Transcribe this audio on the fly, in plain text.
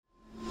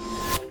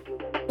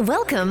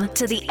Welcome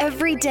to the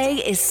Everyday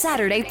is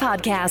Saturday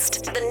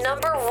podcast, the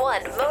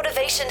 #1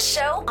 motivation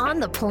show on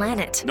the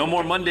planet. No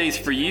more Mondays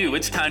for you.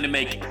 It's time to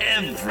make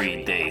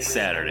every day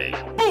Saturday.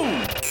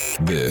 Boom!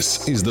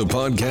 This is the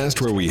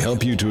podcast where we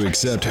help you to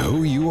accept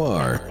who you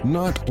are,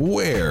 not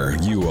where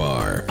you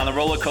are. On the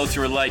roller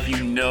coaster of life,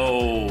 you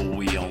know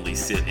we only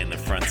sit in the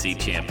front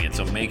seat, champion.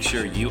 So make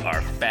sure you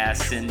are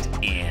fastened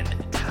and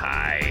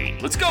tight.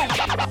 Let's go!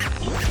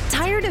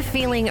 Tired of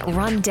feeling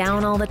run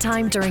down all the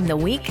time during the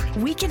week?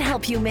 We can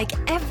help you make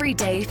every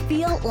day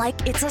feel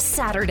like it's a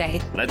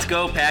Saturday. Let's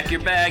go. Pack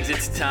your bags.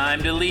 It's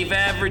time to leave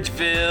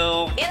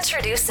Averageville.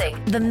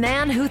 Introducing the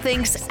man who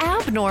thinks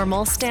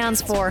abnormal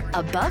stands for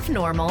above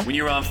normal. When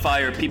you're on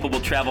fire, people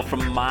will travel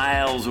from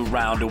miles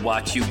around to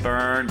watch you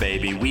burn,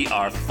 baby. We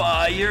are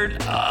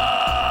fired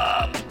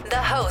up.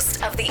 The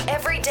host of the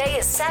Everyday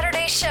is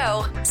Saturday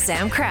show,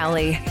 Sam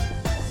Crowley.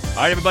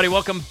 All right, everybody,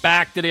 welcome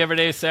back to the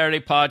Everyday Saturday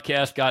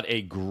podcast. Got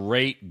a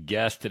great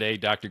guest today,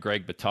 Dr.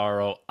 Greg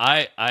Bottaro.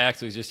 I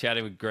actually was just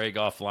chatting with Greg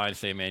offline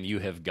saying, man, you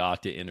have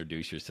got to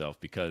introduce yourself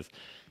because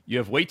you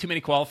have way too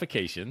many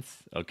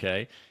qualifications,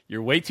 okay?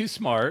 You're way too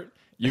smart.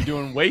 You're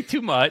doing way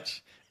too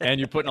much, and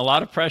you're putting a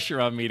lot of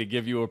pressure on me to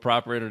give you a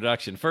proper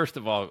introduction. First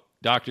of all,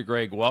 Dr.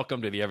 Greg,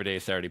 welcome to the Everyday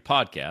Saturday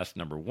podcast,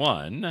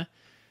 #1.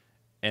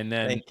 And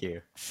then, thank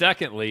you.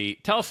 Secondly,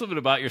 tell us a little bit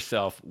about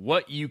yourself,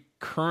 what you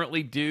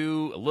currently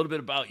do, a little bit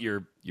about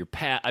your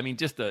path. I mean,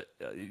 just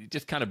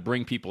kind of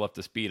bring people up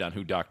to speed on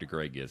who Dr.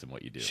 Greg is and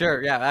what you do.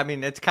 Sure, yeah. I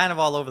mean, it's kind of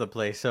all over the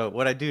place. So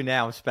what I do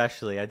now,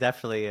 especially, I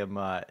definitely am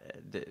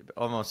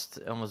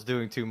almost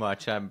doing too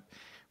much. I'm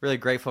really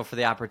grateful for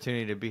the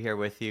opportunity to be here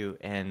with you,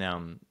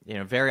 and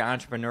very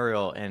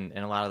entrepreneurial in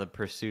a lot of the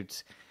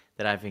pursuits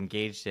that I've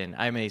engaged in.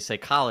 I'm a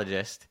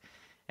psychologist.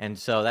 And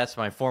so that's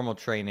my formal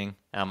training.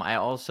 I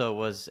also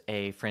was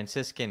a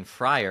Franciscan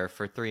friar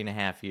for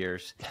 3.5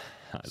 years.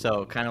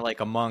 So kind of like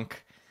a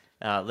monk,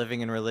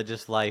 living in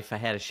religious life. I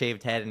had a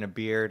shaved head and a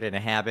beard and a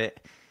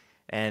habit,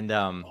 and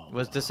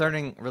was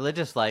discerning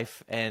religious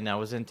life. And I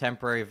was in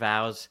temporary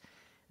vows.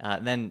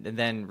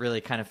 Then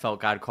really kind of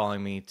felt God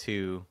calling me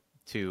to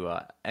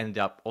end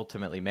up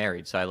ultimately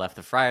married. So I left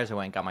the friars. I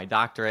went and got my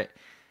doctorate.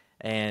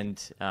 And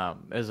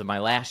it was my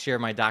last year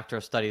of my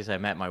doctoral studies. I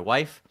met my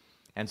wife.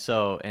 And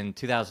so in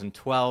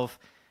 2012,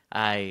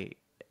 I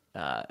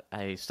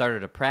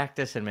started a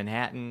practice in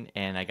Manhattan,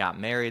 and I got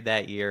married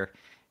that year.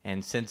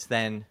 And since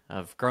then,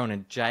 I've grown a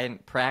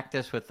giant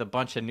practice with a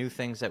bunch of new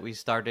things that we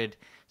started,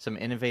 some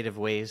innovative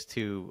ways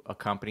to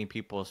accompany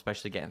people,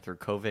 especially getting through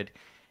COVID.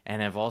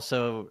 And I've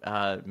also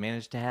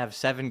managed to have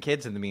 7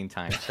 kids in the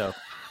meantime. So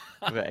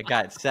I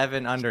got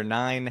 7 under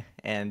 9,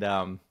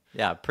 and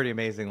pretty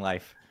amazing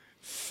life.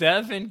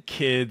 7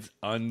 kids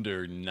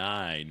under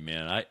 9,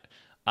 man.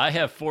 I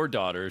have 4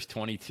 daughters,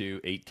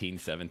 22, 18,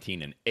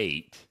 17, and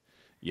 8,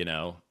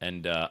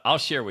 and I'll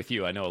share with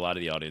you. I know a lot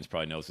of the audience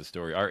probably knows the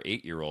story. Our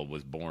 8-year-old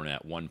was born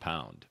at 1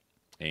 pound,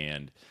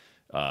 and,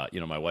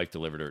 my wife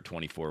delivered her at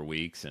 24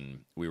 weeks,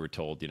 and we were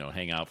told,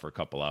 hang out for a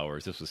couple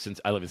hours. This was since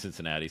I live in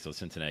Cincinnati, so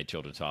Cincinnati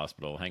Children's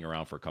Hospital, hang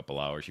around for a couple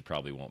hours. You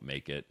probably won't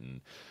make it.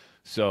 And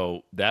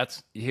so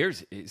this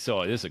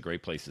is a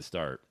great place to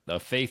start.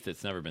 A faith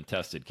that's never been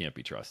tested can't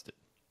be trusted,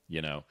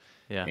 Yeah.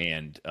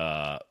 And,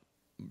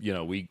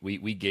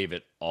 we gave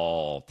it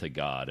all to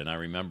God. And I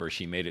remember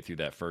she made it through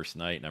that first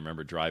night, and I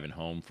remember driving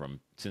home from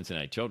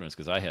Cincinnati Children's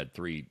because I had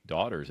 3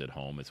 daughters at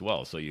home as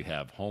well. So you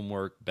have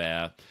homework,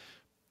 bath,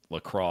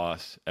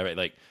 lacrosse,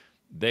 like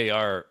they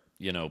are,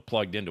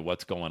 plugged into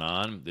what's going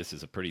on. This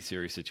is a pretty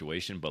serious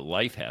situation, but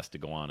life has to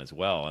go on as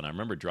well. And I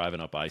remember driving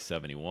up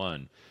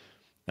I-71,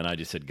 and I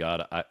just said,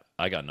 God,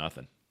 I got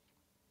nothing.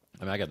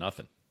 I got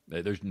nothing.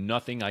 There's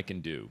nothing I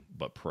can do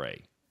but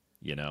pray,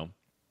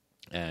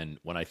 And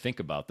when I think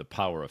about the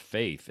power of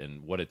faith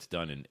and what it's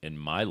done in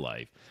my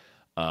life,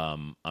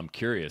 I'm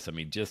curious. I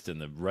mean, just in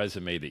the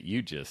resume that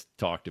you just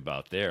talked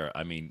about there,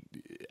 I mean,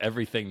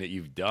 everything that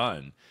you've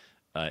done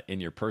in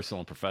your personal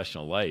and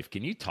professional life.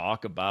 Can you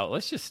talk about,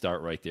 let's just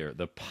start right there,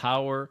 the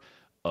power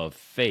of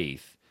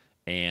faith,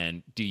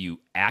 and do you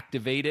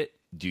activate it?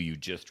 Do you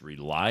just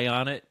rely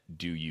on it?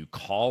 Do you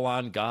call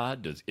on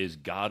God? Is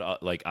God,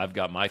 I've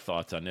got my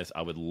thoughts on this.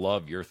 I would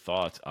love your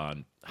thoughts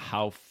on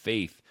how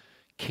faith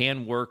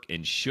can work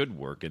and should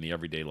work in the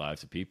everyday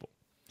lives of people.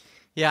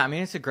 Yeah, I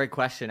mean, it's a great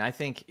question. I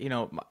think,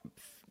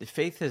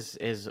 faith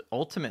is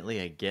ultimately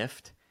a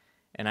gift,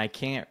 and I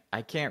can't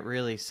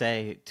really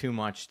say too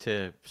much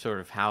to sort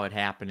of how it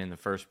happened in the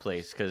first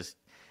place, because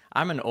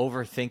I'm an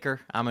overthinker.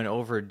 I'm an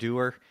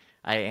overdoer.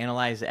 I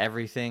analyze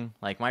everything.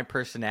 Like, my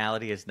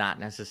personality is not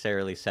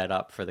necessarily set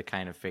up for the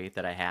kind of faith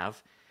that I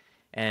have.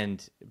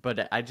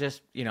 But I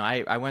just,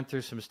 I went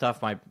through some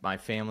stuff. My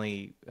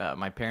family,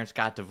 my parents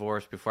got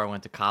divorced before I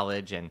went to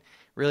college, and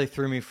really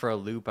threw me for a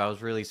loop. I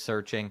was really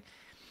searching,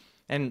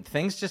 and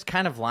things just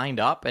kind of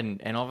lined up.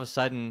 And all of a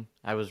sudden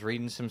I was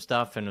reading some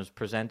stuff and was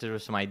presented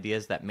with some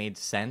ideas that made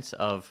sense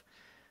of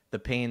the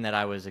pain that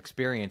I was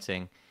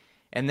experiencing.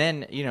 And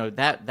then,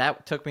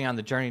 that took me on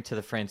the journey to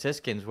the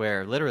Franciscans,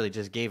 where literally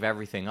just gave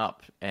everything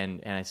up.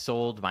 And I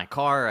sold my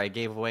car. I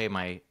gave away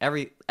my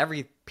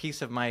every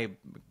piece of my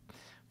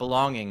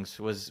belongings.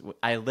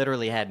 I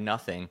literally had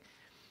nothing.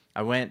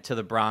 I went to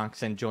the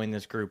Bronx and joined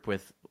this group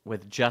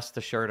with just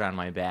the shirt on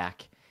my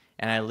back.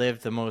 And I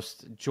lived the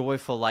most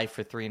joyful life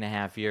for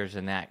 3.5 years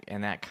in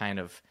that kind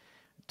of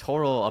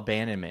total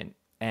abandonment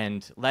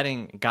and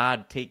letting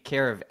God take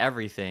care of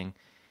everything.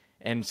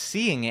 And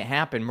seeing it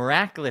happen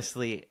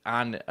miraculously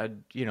on a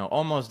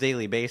almost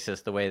daily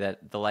basis, the way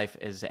that the life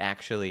is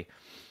actually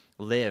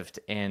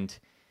lived. And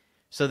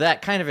so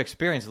that kind of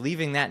experience,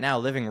 leaving that now,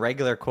 living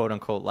regular quote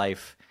unquote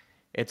life,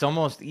 it's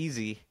almost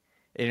easy.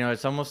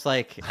 It's almost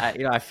like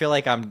I feel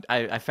like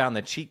I found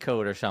the cheat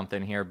code or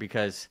something here,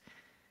 because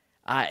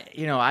I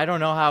don't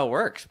know how it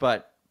works,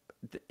 but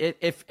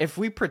if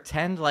we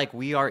pretend like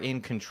we are in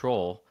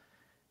control,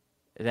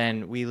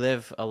 then we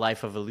live a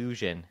life of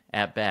illusion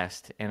at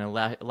best and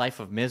a life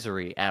of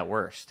misery at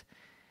worst.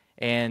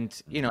 And,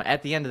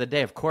 at the end of the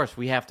day, of course,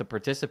 we have to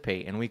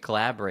participate and we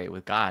collaborate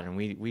with God and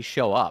we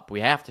show up.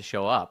 We have to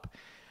show up.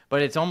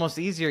 But it's almost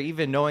easier,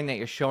 even knowing that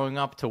you're showing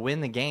up to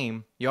win the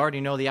game. You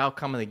already know the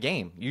outcome of the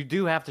game. You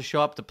do have to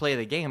show up to play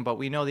the game, but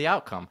we know the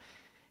outcome.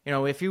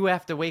 If you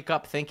have to wake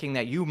up thinking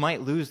that you might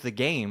lose the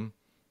game,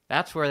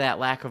 that's where that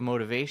lack of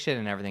motivation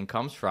and everything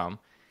comes from.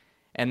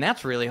 And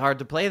that's really hard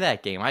to play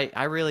that game.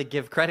 I really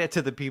give credit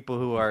to the people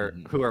who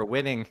are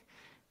winning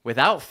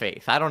without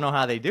faith. I don't know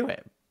how they do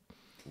it.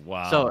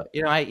 Wow. So,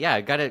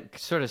 I got to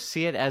sort of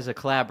see it as a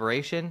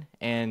collaboration,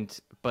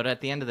 but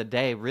at the end of the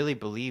day, really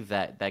believe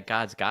that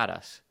God's got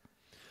us.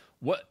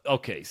 What?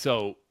 Okay,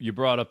 so you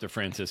brought up the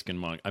Franciscan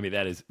monk. I mean,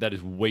 that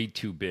is way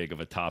too big of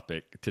a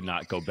topic to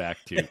not go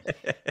back to.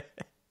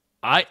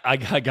 I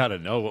got to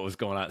know what was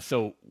going on.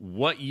 So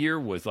what year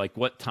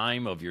what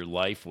time of your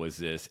life was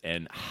this,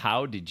 and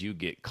how did you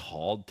get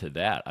called to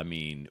that? I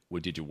mean,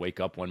 did you wake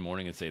up one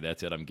morning and say,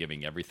 that's it, I'm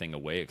giving everything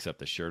away except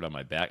the shirt on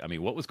my back? I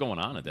mean, what was going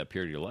on at that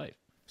period of your life?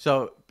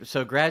 So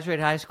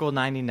graduated high school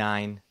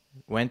 99,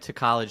 went to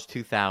college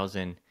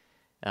 2000.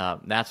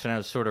 That's when I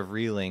was sort of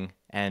reeling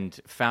and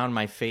found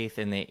my faith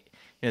in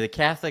the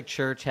Catholic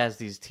Church has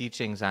these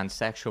teachings on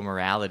sexual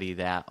morality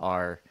that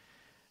are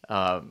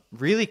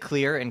really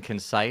clear and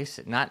concise,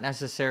 not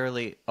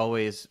necessarily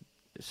always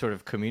sort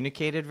of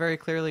communicated very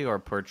clearly or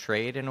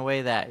portrayed in a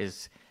way that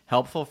is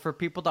helpful for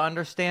people to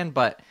understand.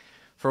 But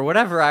for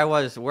where I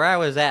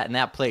was at in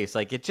that place,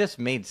 like, it just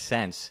made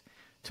sense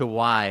to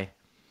why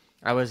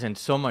I was in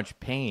so much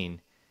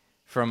pain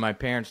from my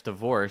parents'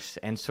 divorce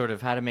and sort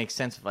of how to make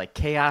sense of like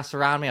chaos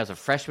around me. I was a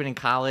freshman in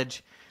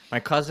college.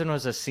 My cousin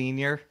was a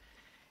senior,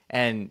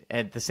 and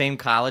at the same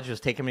college was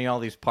taking me to all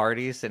these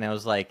parties, and I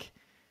was like,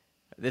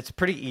 it's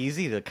pretty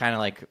easy to kind of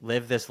like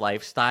live this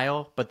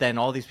lifestyle, but then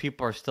all these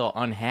people are still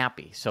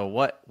unhappy.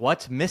 So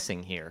what's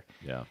missing here?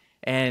 Yeah.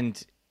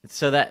 And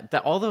so that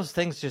all those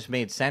things just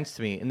made sense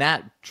to me, and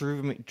that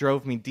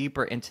drove me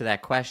deeper into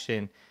that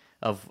question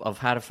of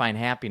how to find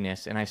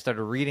happiness. And I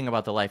started reading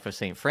about the life of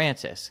St.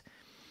 Francis,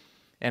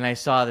 and I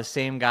saw the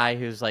same guy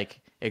who's like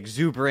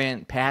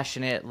exuberant,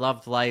 passionate,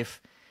 loved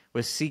life,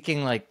 was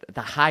seeking like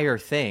the higher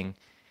thing,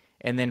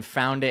 and then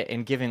found it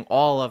in giving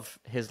all of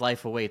his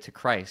life away to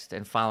Christ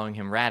and following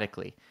him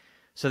radically.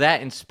 So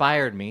that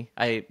inspired me.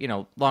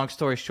 Long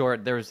story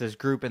short, there was this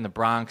group in the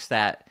Bronx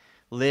that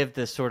lived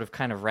this sort of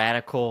kind of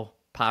radical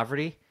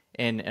poverty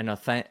in an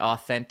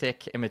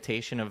authentic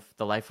imitation of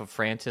the life of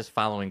Francis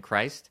following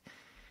Christ.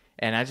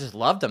 And I just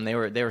loved them. They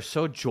were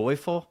so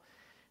joyful.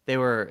 They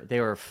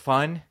were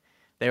fun.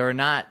 They were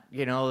not,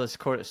 this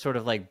sort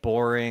of like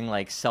boring,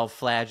 like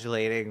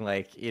self-flagellating,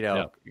 like,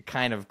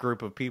 kind of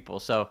group of people.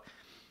 So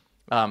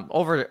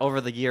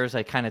over the years,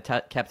 I kind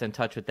of kept in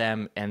touch with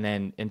them. And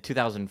then in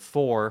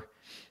 2004,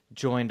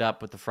 joined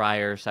up with the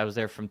friars. I was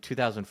there from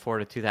 2004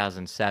 to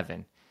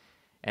 2007.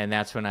 And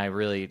that's when I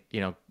really,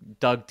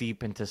 dug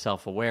deep into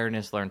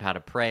self-awareness, learned how to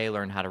pray,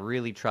 learned how to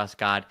really trust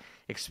God,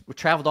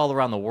 traveled all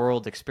around the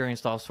world,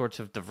 experienced all sorts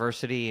of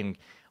diversity and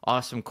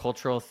awesome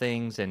cultural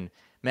things, and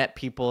met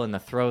people in the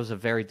throes of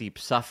very deep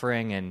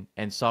suffering,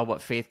 and saw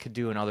what faith could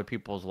do in other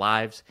people's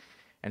lives.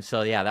 And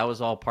so, yeah, that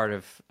was all part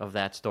of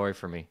that story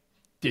for me.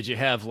 Did you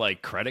have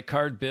like credit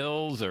card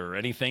bills or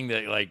anything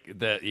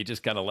that you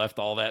just kind of left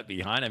all that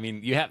behind? I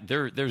mean,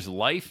 there's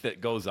life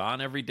that goes on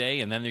every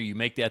day, and then you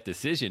make that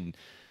decision.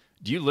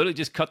 Do you literally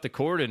just cut the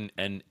cord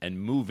and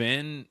move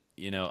in?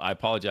 I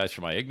apologize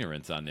for my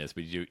ignorance on this,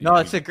 but No,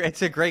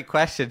 it's a great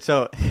question.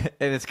 So,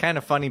 and it's kind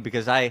of funny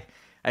because I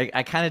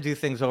kind of do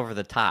things over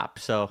the top.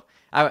 So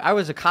I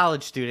was a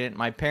college student.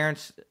 My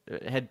parents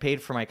had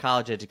paid for my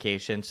college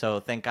education, so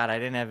thank God I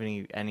didn't have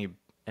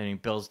any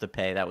bills to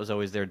pay. That was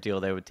always their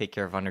deal. They would take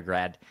care of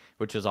undergrad,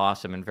 which was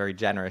awesome and very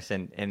generous,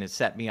 and it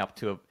set me up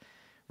to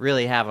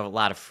really have a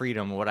lot of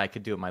freedom of what I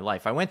could do in my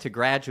life. I went to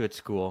graduate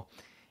school,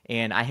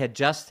 and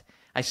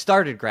I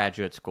started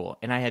graduate school,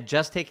 and I had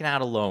just taken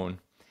out a loan,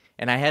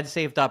 and I had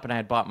saved up, and I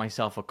had bought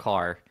myself a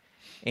car,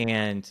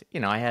 and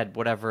I had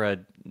whatever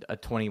a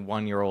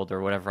 21-year-old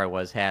or whatever I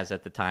was has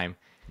at the time.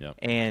 Yep.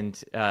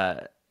 And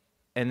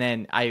and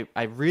then I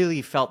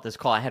really felt this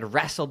call. I had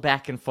wrestled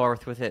back and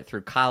forth with it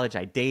through college.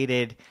 I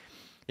dated.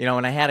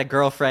 When I had a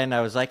girlfriend,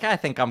 I was like, I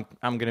think I'm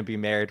going to be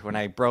married. When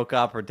I broke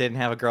up or didn't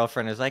have a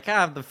girlfriend, I was like,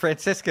 the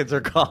Franciscans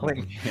are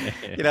calling.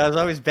 I was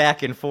always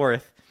back and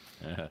forth.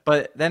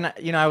 But then,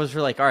 I was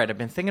really like, all right, I've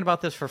been thinking about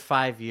this for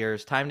 5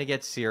 years. Time to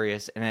get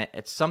serious. And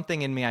it's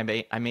something in me.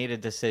 I made a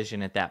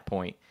decision at that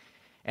point.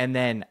 And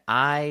then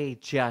I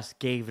just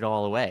gave it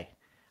all away.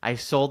 I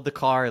sold the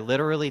car,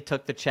 literally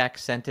took the check,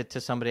 sent it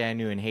to somebody I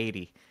knew in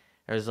Haiti.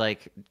 I was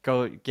like,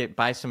 go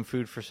buy some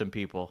food for some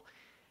people.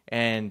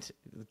 And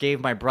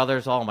gave my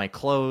brothers all my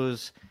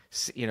clothes,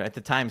 at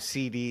the time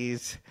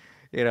CDs,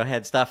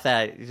 had stuff that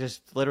I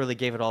just literally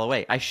gave it all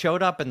away. I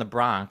showed up in the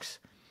Bronx,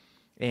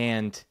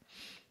 and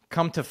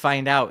come to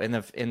find out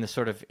in the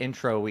sort of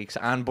intro weeks,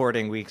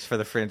 onboarding weeks for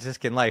the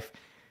Franciscan life,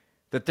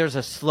 that there's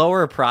a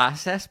slower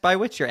process by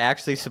which you're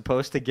actually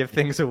supposed to give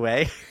things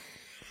away.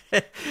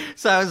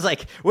 So I was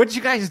like, what did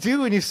you guys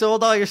do when you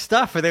sold all your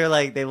stuff? And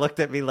they looked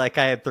at me like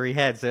I had 3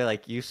 heads. They're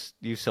like, you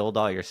sold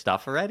all your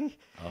stuff already?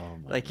 Oh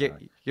my like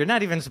God. You're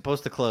not even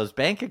supposed to close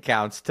bank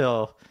accounts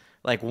till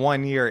like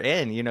 1 year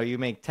in. You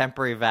make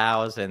temporary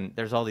vows, and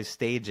there's all these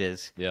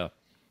stages. Yeah.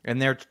 And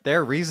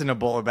they're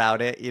reasonable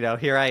about it.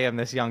 Here I am,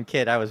 this young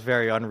kid. I was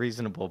very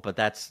unreasonable, but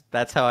that's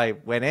how I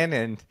went in,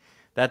 and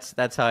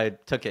that's how I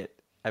took it.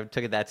 I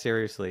took it that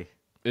seriously.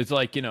 It's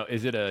like,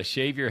 is it a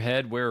shave your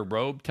head, wear a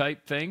robe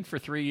type thing for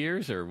 3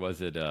 years, or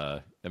was it?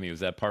 Was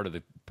that part of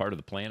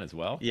the plan as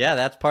well? Yeah,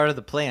 that's part of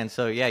the plan.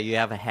 So yeah, you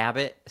have a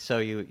habit. So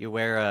you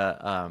wear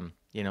a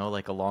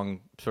like a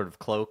long sort of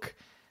cloak.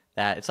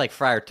 That it's like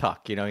Friar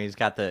Tuck. He's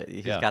got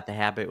the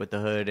habit with the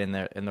hood and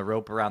the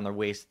rope around the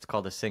waist. It's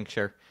called a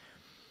cincture.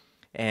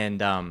 And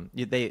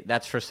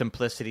that's for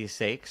simplicity's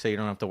sake, so you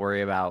don't have to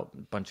worry about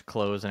a bunch of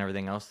clothes and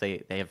everything else.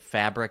 They have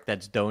fabric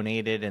that's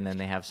donated, and then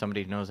they have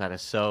somebody who knows how to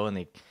sew, and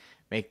they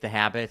make the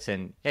habits.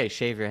 And hey,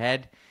 shave your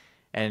head,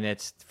 and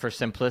it's for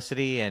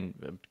simplicity,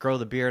 and grow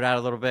the beard out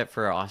a little bit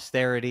for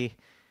austerity.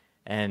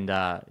 And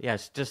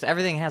it's just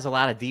everything has a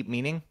lot of deep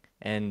meaning,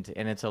 and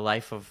it's a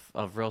life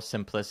of real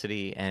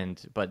simplicity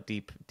but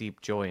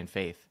deep joy and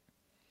faith.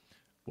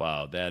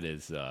 Wow,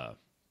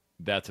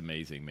 that's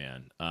amazing,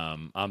 man.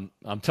 I'm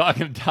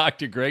talking to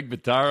Dr. Greg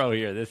Bottaro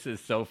here. This is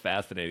so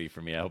fascinating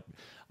for me.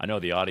 I know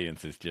the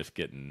audience is just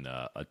getting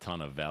a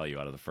ton of value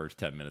out of the first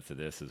 10 minutes of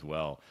this as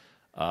well.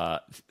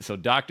 So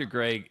Dr.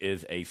 Greg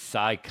is a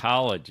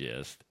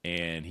psychologist,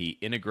 and he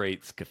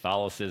integrates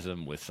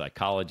Catholicism with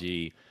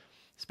psychology,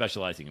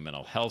 specializing in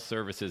mental health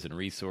services and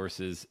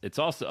resources. It's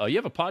also you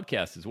have a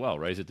podcast as well,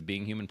 right? Is it the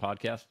Being Human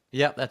podcast?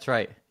 Yep, that's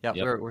right. Yep.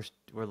 Yep.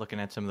 We're looking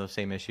at some of those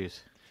same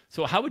issues.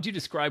 So how would you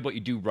describe what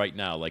you do right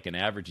now, like an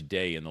average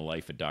day in the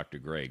life of Dr.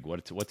 Greg?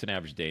 What's an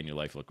average day in your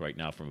life look right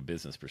now from a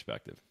business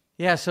perspective?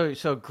 Yeah,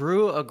 so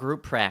grew a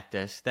group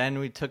practice. Then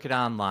we took it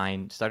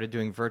online, started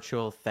doing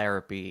virtual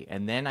therapy,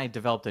 and then I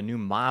developed a new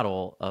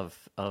model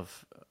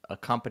of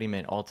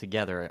accompaniment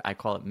altogether. I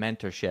call it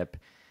mentorship,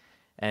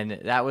 and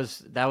that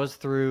was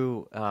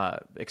through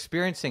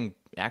experiencing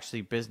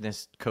actually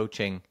business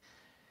coaching.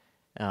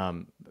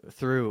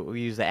 We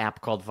use the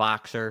app called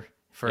Voxer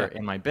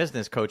in my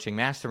business coaching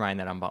mastermind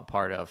that I'm a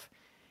part of.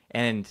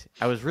 And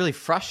I was really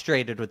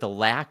frustrated with the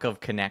lack of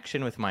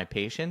connection with my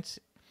patients.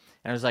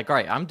 And I was like, all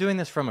right, I'm doing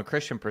this from a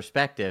Christian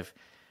perspective.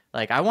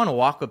 Like, I want to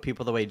walk with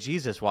people the way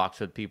Jesus walks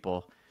with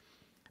people,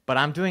 but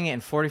I'm doing it in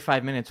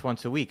 45 minutes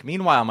once a week.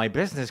 Meanwhile, my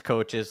business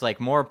coach is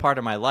like more a part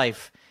of my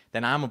life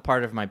than I'm a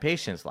part of my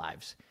patients'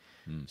 lives.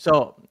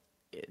 So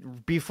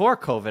before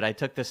COVID, I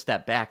took this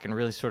step back and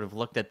really sort of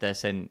looked at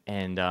this and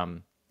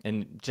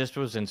just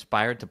was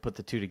inspired to put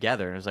the two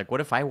together. And I was like,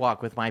 what if I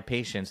walk with my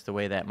patients the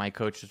way that my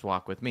coaches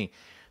walk with me?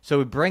 So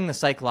we bring the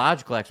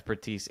psychological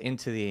expertise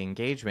into the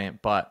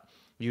engagement, but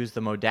use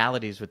the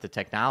modalities with the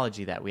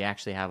technology that we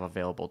actually have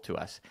available to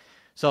us.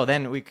 So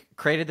then we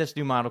created this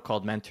new model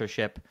called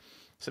mentorship,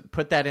 so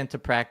put that into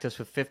practice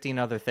with 15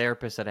 other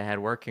therapists that I had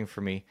working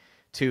for me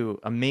to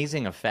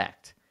amazing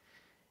effect.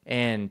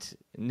 And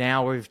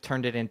now we've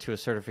turned it into a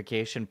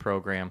certification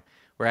program.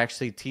 We're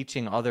actually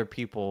teaching other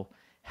people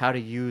how to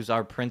use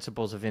our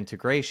principles of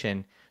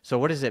integration. So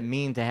what does it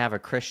mean to have a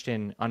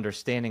Christian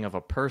understanding of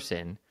a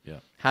person? Yeah.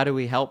 How do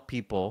we help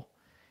people?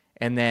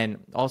 And then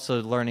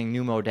also learning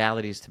new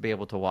modalities to be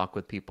able to walk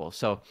with people.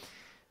 So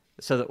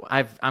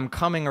I'm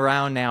coming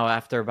around now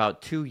after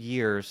about 2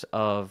 years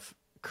of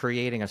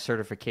creating a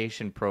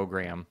certification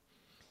program.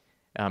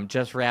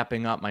 Just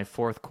wrapping up my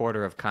 4th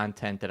quarter of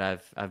content that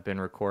I've been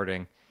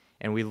recording,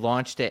 and we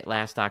launched it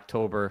last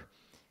October.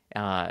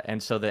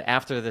 And so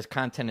after this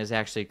content is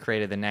actually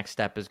created, the next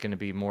step is going to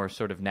be more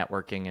sort of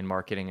networking and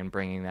marketing and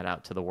bringing that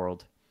out to the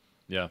world.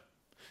 Yeah.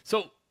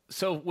 So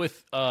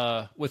with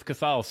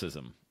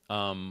Catholicism,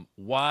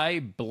 why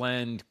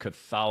blend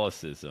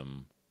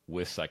Catholicism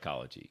with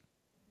psychology?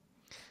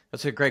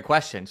 That's a great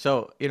question.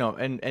 So,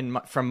 and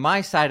from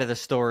my side of the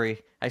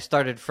story, I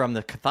started from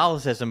the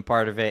Catholicism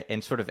part of it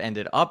and sort of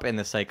ended up in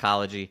the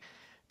psychology,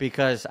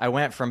 because I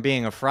went from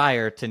being a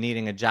friar to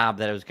needing a job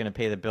that was going to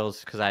pay the bills,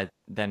 because I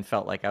then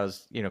felt like I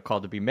was,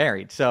 called to be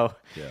married. So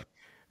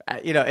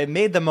it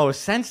made the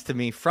most sense to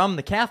me from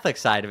the Catholic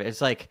side of it.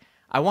 It's like,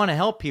 I want to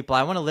help people.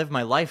 I want to live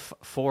my life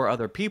for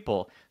other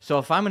people. So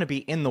if I'm going to be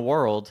in the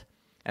world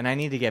and I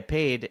need to get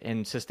paid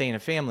and sustain a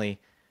family,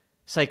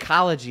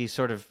 psychology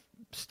sort of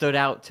stood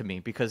out to me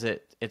because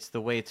it's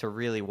the way to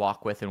really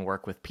walk with and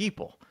work with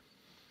people.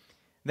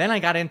 Then I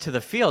got into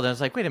the field and I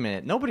was like, wait a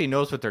minute, nobody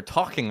knows what they're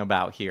talking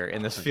about here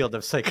in this field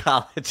of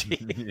psychology.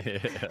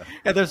 Yeah.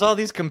 And there's all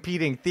these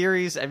competing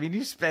theories. I mean,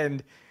 you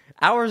spend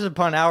hours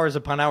upon hours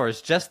upon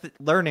hours just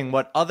learning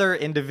what other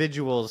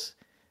individuals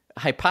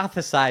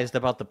hypothesized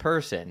about the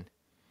person.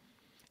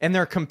 And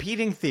they're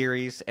competing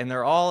theories and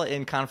they're all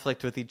in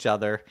conflict with each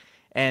other.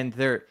 And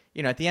they're,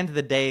 at the end of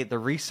the day, the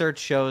research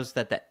shows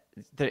that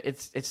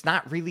it's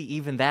not really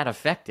even that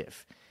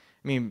effective.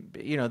 I mean,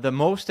 the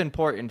most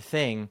important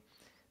thing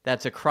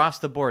that's across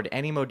the board,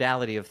 any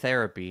modality of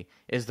therapy,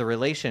 is the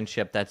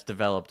relationship that's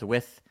developed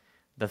with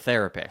the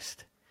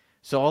therapist.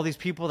 So all these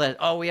people that,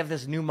 we have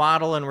this new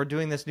model and we're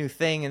doing this new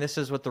thing and this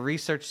is what the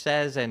research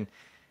says and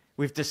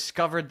we've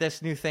discovered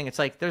this new thing. It's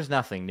like, there's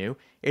nothing new.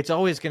 It's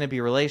always going to be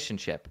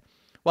relationship.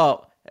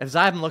 Well, as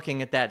I'm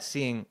looking at that,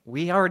 seeing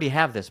we already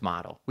have this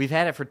model. We've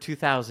had it for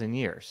 2,000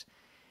 years.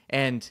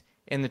 And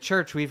in the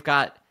church, we've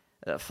got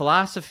a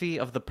philosophy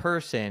of the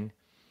person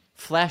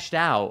fleshed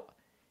out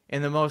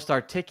in the most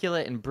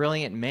articulate and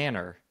brilliant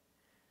manner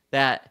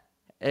that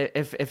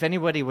if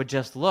anybody would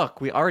just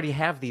look, we already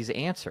have these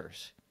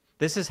answers.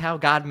 This is how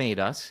God made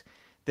us.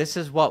 This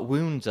is what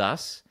wounds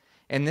us.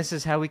 And this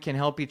is how we can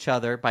help each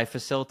other by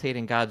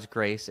facilitating God's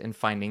grace and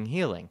finding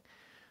healing.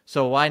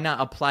 So why not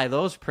apply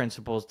those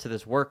principles to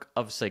this work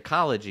of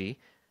psychology?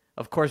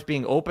 Of course,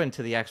 being open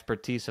to the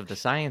expertise of the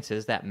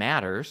sciences, that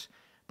matters,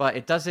 but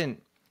it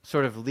doesn't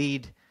sort of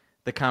lead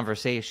the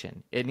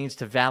conversation. It needs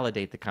to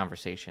validate the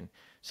conversation.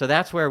 So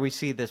that's where we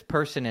see this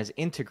person as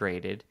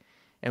integrated,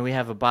 and we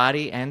have a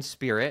body and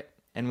spirit,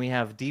 and we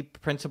have deep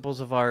principles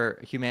of our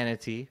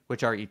humanity,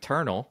 which are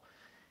eternal.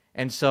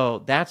 And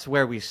so that's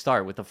where we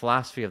start with the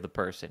philosophy of the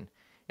person.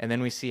 And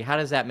then we see, how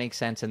does that make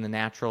sense in the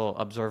natural,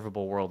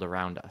 observable world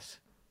around us?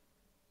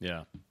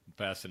 Yeah,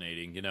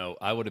 fascinating.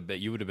 I would have bet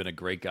you would have been a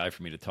great guy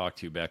for me to talk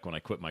to back when I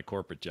quit my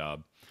corporate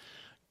job,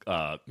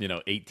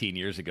 18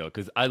 years ago,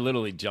 because I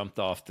literally jumped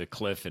off the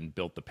cliff and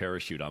built the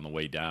parachute on the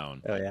way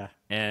down. Oh, yeah.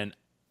 And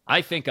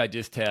I think I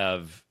just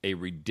have a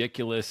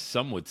ridiculous,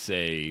 some would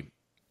say,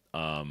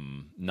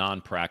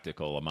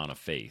 non-practical amount of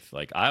faith.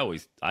 Like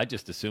I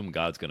just assume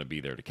God's going to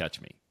be there to catch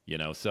me,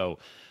 So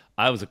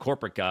I was a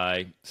corporate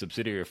guy,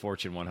 subsidiary of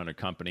Fortune 100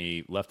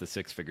 company, left a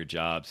 6-figure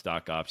job,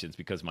 stock options,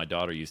 because my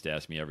daughter used to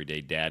ask me every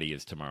day, Daddy,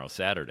 is tomorrow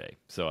Saturday?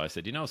 So I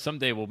said,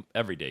 someday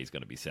every day is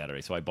going to be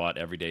Saturday. So I bought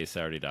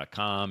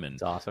everydayissaturday.com and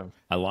That's awesome.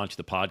 I launched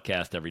the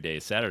podcast Every Day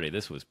is Saturday.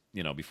 This was,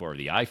 before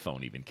the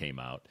iPhone even came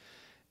out.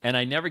 And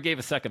I never gave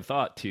a second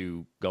thought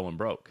to going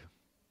broke,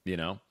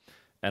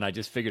 And I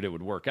just figured it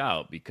would work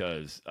out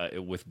because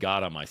with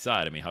God on my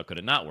side, I mean, how could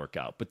it not work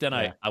out? But then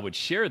I would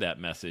share that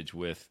message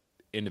with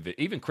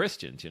even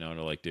Christians, and they're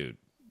like, dude,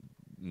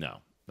 no.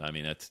 I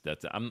mean,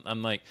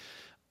 I'm like,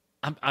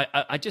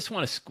 I just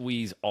want to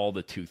squeeze all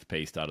the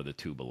toothpaste out of the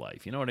tube of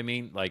life. You know what I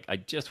mean? Like, I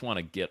just want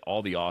to get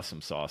all the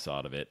awesome sauce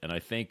out of it. And I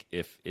think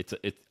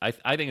I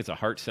think it's a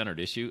heart-centered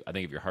issue. I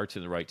think if your heart's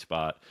in the right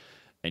spot,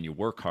 and you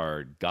work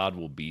hard, God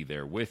will be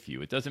there with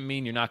you. It doesn't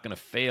mean you're not going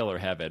to fail or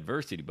have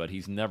adversity, but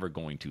he's never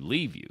going to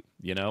leave you,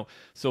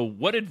 So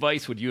what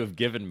advice would you have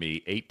given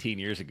me 18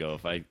 years ago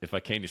if I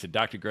came to you and said,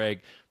 Dr.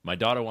 Greg, my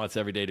daughter wants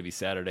every day to be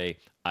Saturday.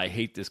 I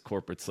hate this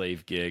corporate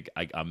slave gig.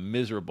 I'm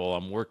miserable.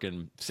 I'm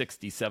working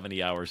 60,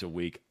 70 hours a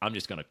week. I'm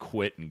just going to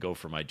quit and go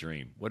for my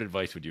dream. What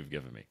advice would you have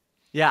given me?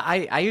 Yeah,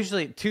 I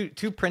usually,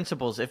 two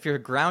principles. If you're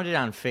grounded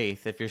on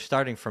faith, if you're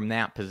starting from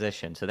that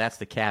position, so that's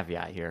the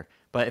caveat here.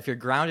 But if you're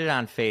grounded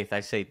on faith,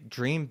 I say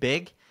dream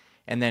big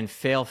and then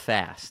fail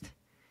fast.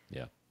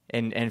 Yeah.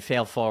 And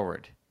fail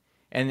forward.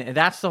 And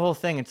that's the whole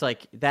thing. It's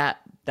like that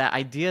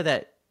idea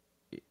that,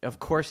 of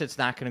course, it's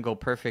not going to go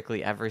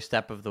perfectly every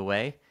step of the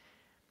way.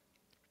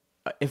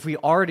 If we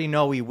already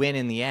know we win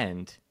in the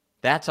end,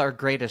 that's our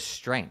greatest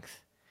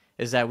strength,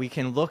 is that we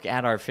can look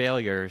at our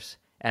failures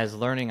as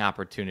learning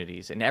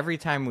opportunities. And every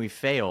time we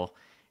fail,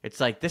 it's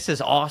like, this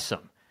is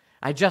awesome.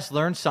 I just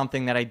learned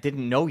something that I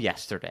didn't know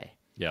yesterday.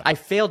 Yeah. I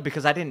failed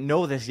because I didn't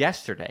know this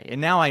yesterday.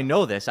 And now I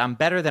know this. I'm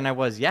better than I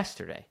was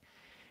yesterday.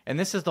 And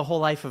this is the whole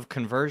life of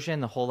conversion,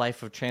 the whole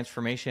life of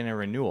transformation and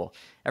renewal.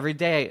 Every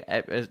day,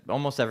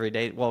 almost every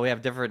day, well, we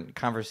have different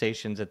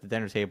conversations at the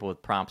dinner table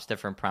with prompts,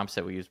 different prompts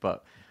that we use.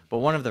 But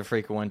one of the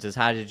frequent ones is,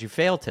 how did you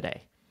fail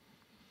today?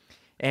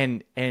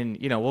 And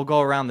we'll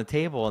go around the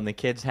table and the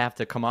kids have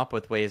to come up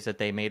with ways that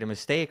they made a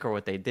mistake or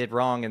what they did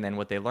wrong and then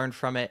what they learned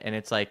from it. And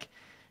it's like,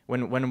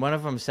 when one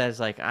of them says,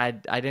 like, I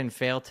didn't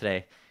fail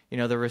today,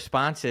 the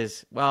response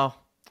is, well,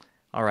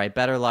 all right,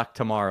 better luck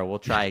tomorrow. We'll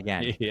try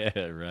again. Yeah,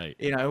 right.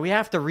 We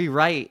have to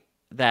rewrite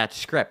that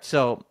script.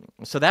 So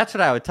that's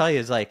what I would tell you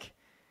is, like,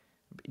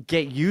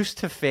 get used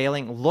to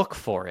failing, look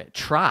for it,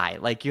 try.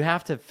 Like, you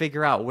have to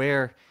figure out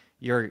where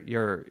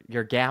your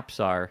gaps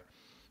are,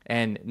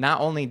 and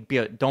not only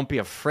don't be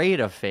afraid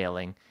of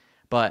failing,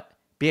 but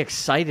be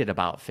excited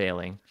about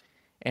failing,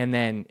 and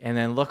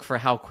then look for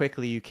how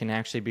quickly you can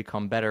actually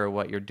become better at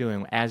what you're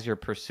doing as you're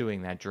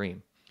pursuing that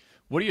dream.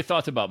 What are your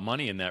thoughts about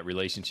money in that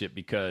relationship?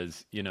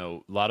 Because, a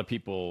lot of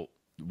people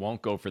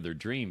won't go for their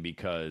dream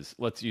because,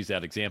 let's use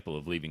that example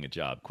of leaving a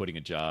job, quitting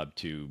a job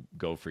to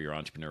go for your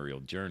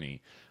entrepreneurial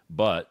journey.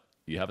 But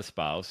you have a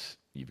spouse,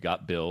 you've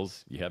got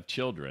bills, you have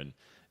children.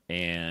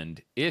 And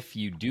if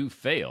you do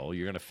fail,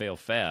 you're going to fail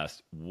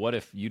fast. What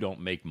if you don't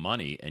make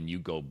money and you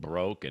go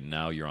broke and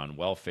now you're on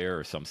welfare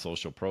or some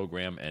social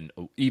program? And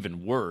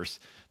even worse,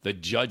 the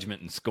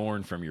judgment and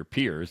scorn from your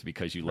peers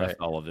because you left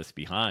all of this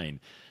behind.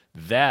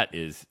 That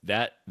is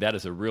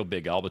a real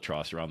big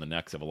albatross around the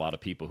necks of a lot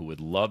of people who would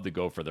love to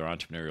go for their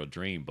entrepreneurial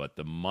dream, but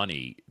the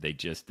money,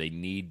 they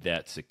need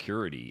that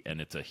security,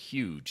 and it's a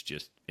huge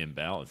just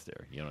imbalance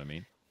there. You know what I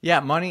mean? Yeah,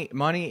 money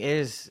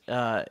is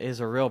a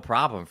real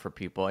problem for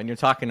people, and you're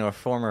talking to a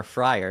former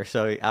friar,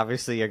 so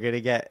obviously you're going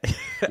to get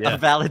a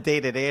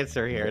validated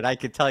answer here. And I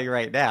can tell you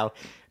right now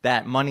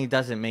that money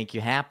doesn't make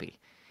you happy.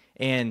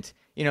 And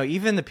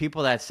even the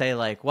people that say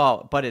like,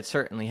 well, but it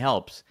certainly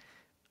helps,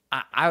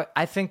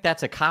 I think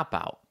that's a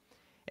cop-out.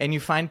 And you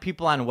find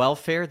people on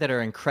welfare that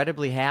are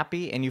incredibly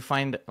happy, and you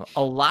find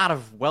a lot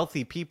of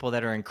wealthy people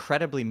that are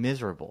incredibly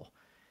miserable.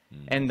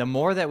 And the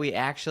more that we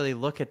actually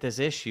look at this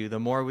issue, the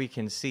more we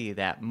can see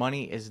that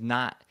money is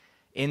not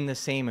in the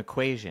same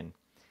equation.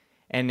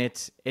 And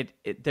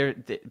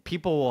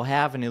people will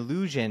have an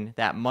illusion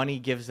that money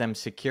gives them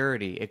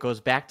security. It goes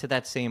back to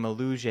that same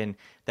illusion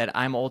that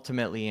I'm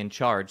ultimately in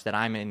charge, that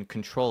I'm in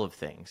control of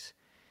things.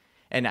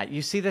 And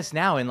you see this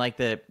now in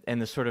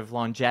the sort of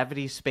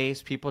longevity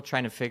space, people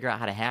trying to figure out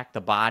how to hack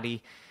the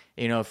body.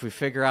 If we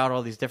figure out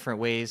all these different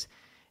ways,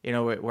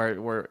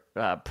 we're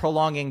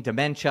prolonging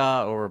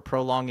dementia or we're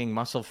prolonging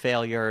muscle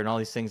failure and all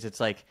these things. It's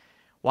like,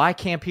 why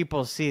can't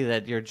people see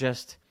that you're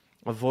just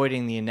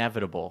avoiding the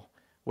inevitable?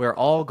 We're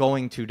all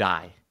going to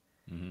die.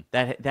 Mm-hmm.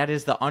 That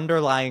is the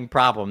underlying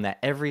problem that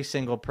every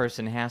single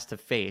person has to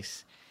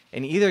face.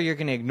 And either you're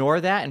going to ignore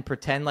that and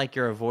pretend like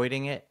you're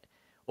avoiding it,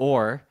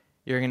 or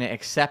you're going to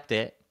accept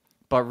it,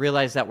 but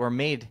realize that we're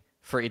made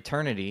for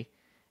eternity.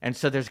 And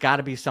so there's got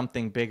to be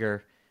something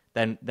bigger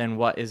than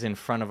what is in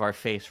front of our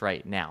face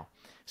right now.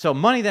 So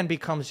money then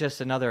becomes just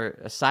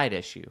a side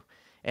issue.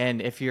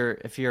 And if you're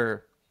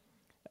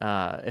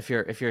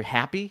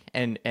happy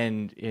and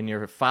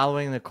you're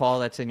following the call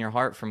that's in your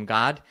heart from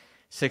God,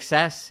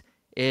 success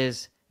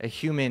is a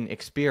human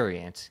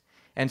experience.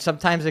 And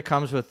sometimes it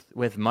comes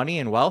with money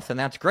and wealth, and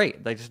that's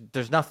great.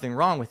 There's nothing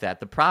wrong with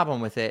that. The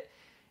problem with it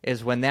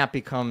is when that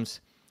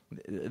becomes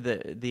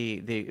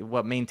the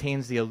what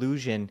maintains the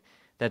illusion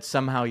that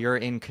somehow you're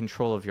in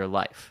control of your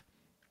life.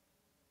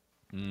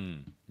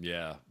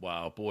 Yeah.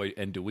 Wow, boy.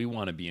 And do we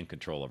want to be in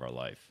control of our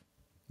life?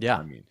 Yeah.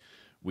 I mean,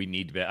 we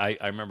need to be. I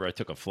remember I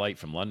took a flight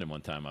from London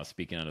one time. I was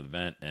speaking at an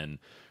event, and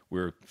we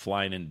were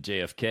flying into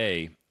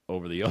JFK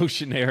over the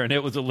ocean there, and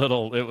it was a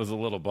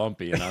little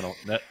bumpy, and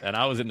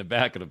I was in the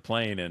back of the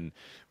plane, and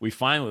we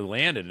finally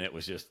landed, and it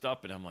was just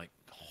up, and I'm like,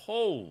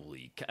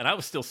 holy, and I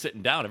was still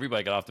sitting down.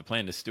 Everybody got off the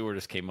plane. The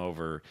stewardess came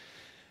over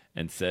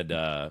and said,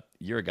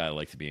 you're a guy that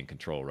likes to be in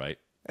control, right?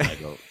 And I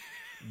go,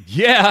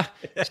 yeah.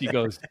 She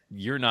goes,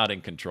 you're not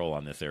in control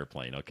on this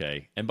airplane,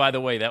 okay? And by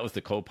the way, that was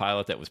the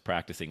co-pilot that was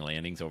practicing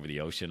landings over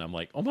the ocean. I'm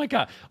like, oh my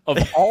God, of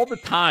all the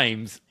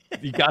times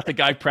you got the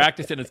guy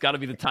practicing, it's got to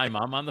be the time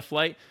I'm on the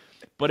flight.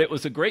 But it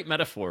was a great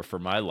metaphor for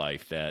my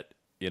life that,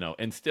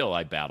 and still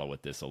I battle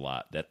with this a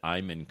lot, that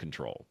I'm in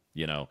control,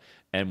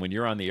 and when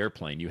you're on the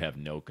airplane, you have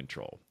no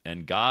control.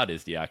 And God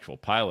is the actual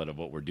pilot of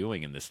what we're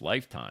doing in this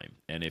lifetime.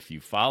 And if you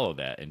follow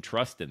that and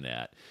trust in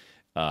that,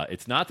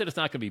 it's not that it's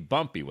not going to be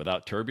bumpy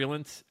without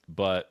turbulence,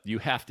 but you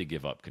have to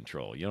give up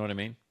control. You know what I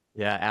mean?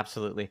 Yeah,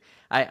 absolutely.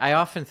 I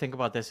often think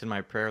about this in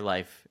my prayer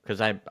life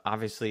because I'm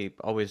obviously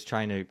always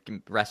trying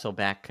to wrestle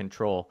back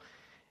control.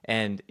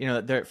 And,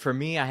 for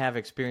me, I have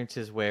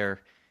experiences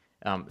where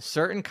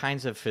certain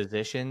kinds of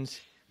physicians,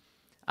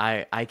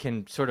 I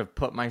can sort of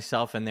put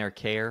myself in their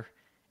care,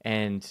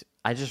 and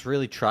I just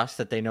really trust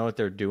that they know what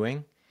they're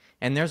doing.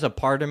 And there's a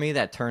part of me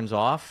that turns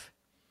off.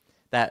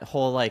 That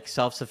whole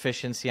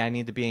self-sufficiency, I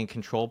need to be in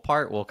control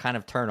part will kind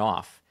of turn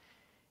off.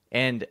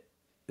 And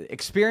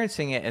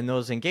experiencing it in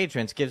those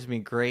engagements gives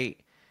me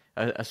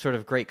a sort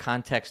of great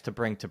context to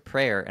bring to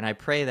prayer. And I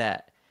pray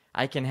that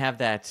I can have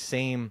that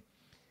same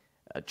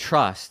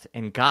trust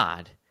in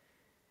God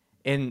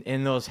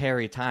in those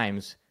hairy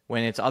times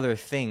when it's other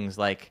things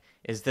like,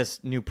 is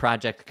this new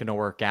project going to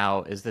work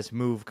out? Is this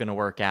move going to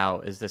work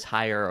out? Is this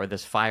hire or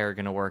this fire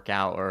going to work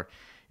out? Or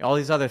all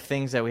these other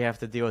things that we have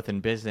to deal with in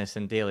business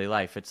and daily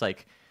life. It's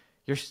like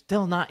you're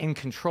still not in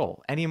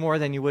control any more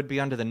than you would be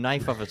under the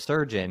knife of a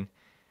surgeon.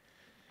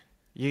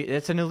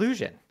 It's an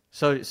illusion.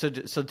 So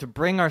to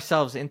bring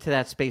ourselves into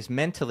that space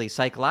mentally,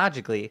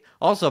 psychologically,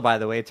 also, by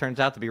the way, it turns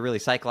out to be really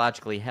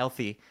psychologically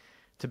healthy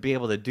to be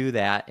able to do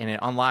that. And it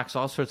unlocks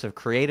all sorts of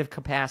creative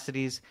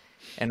capacities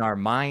in our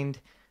mind.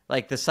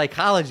 Like the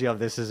psychology of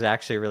this is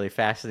actually really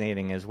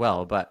fascinating as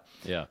well. But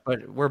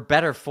we're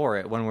better for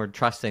it when we're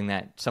trusting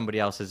that somebody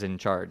else is in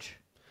charge.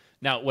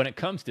 Now, when it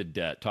comes to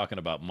debt, talking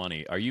about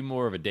money, are you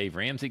more of a Dave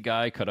Ramsey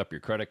guy, cut up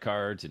your credit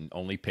cards and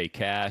only pay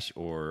cash,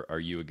 or are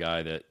you a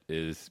guy that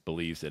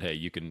believes that, hey,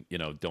 you can,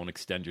 don't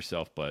extend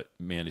yourself, but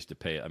manage to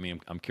pay it? I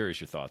mean, I'm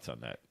curious your thoughts on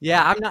that.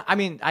 Yeah, I'm not. I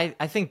mean,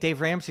 I think Dave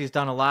Ramsey's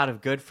done a lot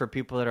of good for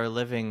people that are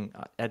living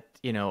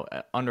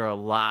under a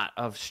lot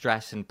of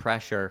stress and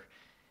pressure,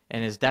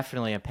 and is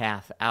definitely a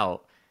path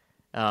out.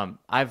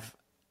 I've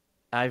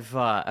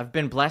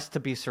been blessed to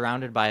be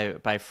surrounded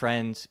by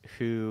friends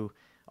who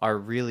are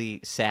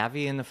really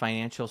savvy in the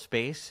financial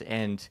space,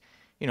 and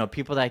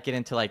people that get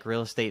into like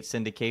real estate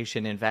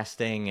syndication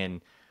investing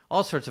and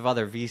all sorts of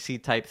other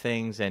VC type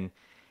things. And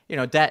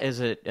debt is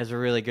a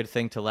really good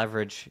thing to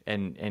leverage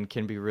and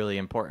can be really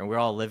important. We're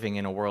all living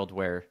in a world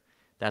where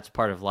that's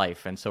part of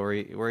life, and so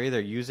we're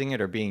either using it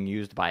or being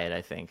used by it,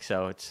 I think.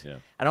 So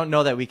I don't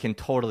know that we can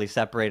totally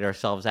separate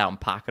ourselves out and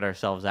pocket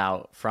ourselves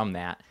out from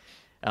that.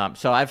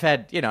 So I've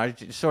had,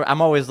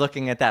 I'm always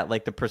looking at that,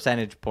 like the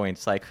percentage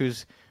points, like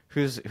who's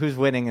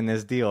winning in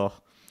this deal?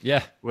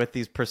 Yeah, with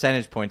these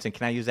percentage points, and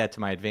can I use that to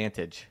my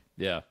advantage?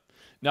 Yeah,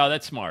 no,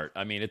 that's smart.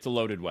 I mean, it's a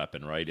loaded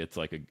weapon, right? It's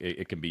like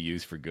it can be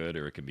used for good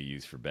or it can be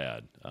used for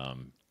bad,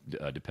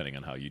 depending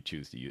on how you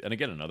choose to use. And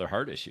again, another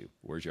heart issue.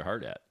 Where's your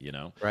heart at?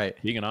 Right.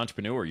 Being an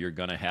entrepreneur, you're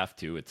going to have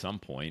to at some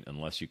point,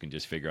 unless you can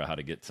just figure out how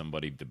to get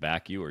somebody to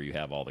back you or you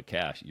have all the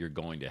cash, you're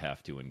going to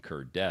have to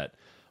incur debt.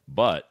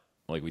 But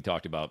like we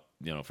talked about,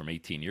 from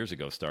 18 years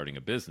ago, starting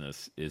a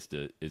business, is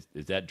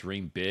that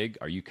dream big?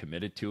 Are you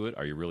committed to it?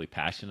 Are you really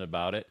passionate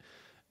about it?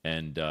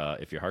 And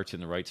if your heart's in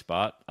the right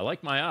spot, I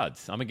like my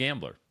odds. I'm a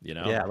gambler,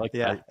 Yeah,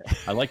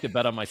 I like to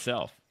bet on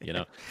myself,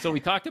 So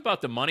we talked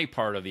about the money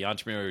part of the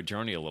entrepreneurial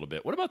journey a little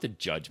bit. What about the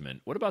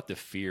judgment? What about the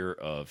fear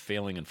of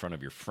failing in front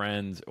of your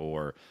friends?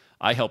 Or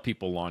I help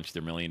people launch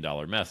their $1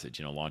 million message,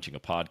 launching a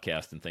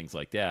podcast and things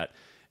like that.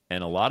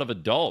 And a lot of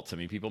adults, I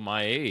mean, people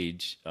my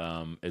age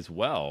as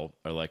well,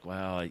 are like,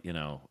 well,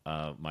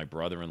 my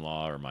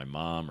brother-in-law or my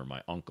mom or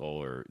my uncle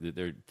or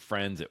their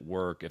friends at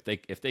work, if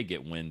they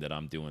get wind that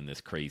I'm doing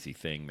this crazy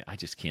thing, I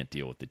just can't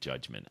deal with the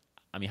judgment.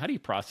 I mean, how do you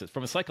process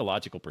from a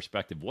psychological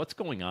perspective? What's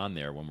going on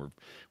there when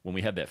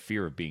we have that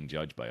fear of being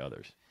judged by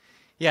others?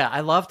 Yeah, I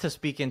love to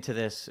speak into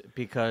this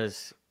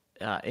because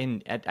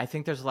I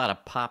think there's a lot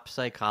of pop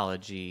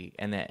psychology,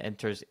 and that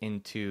enters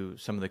into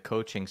some of the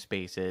coaching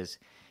spaces.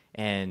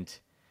 And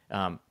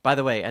by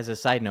the way, as a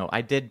side note,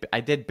 I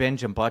did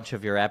binge a bunch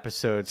of your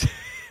episodes.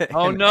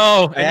 Oh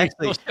no! And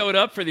you still showed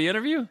up for the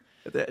interview?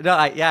 No,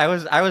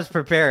 I was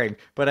preparing,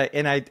 but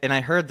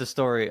I heard the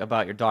story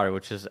about your daughter,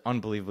 which is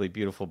unbelievably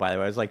beautiful. By the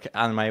way, I was like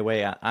on my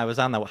way. I was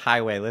on the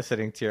highway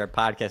listening to your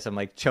podcast. I'm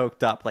like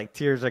choked up, like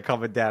tears are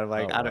coming down. I'm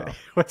like, I don't know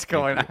what's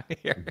going on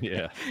here.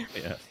 Yeah.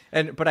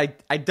 But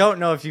I don't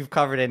know if you've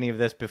covered any of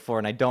this before,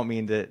 and I don't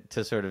mean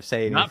to sort of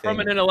say anything. Not from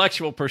an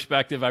intellectual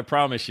perspective, I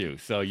promise you.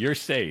 So you're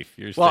safe.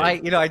 Well,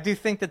 safe. I do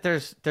think that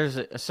there's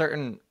a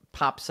certain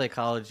pop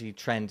psychology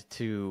trend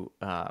to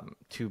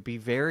be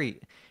very.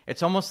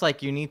 It's almost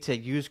like you need to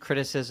use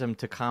criticism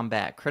to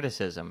combat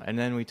criticism, and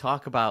then we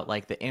talk about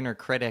like the inner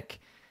critic,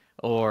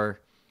 or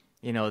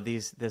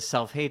this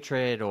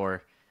self-hatred,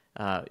 or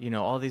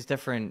all these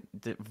different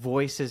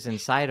voices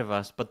inside of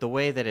us. But the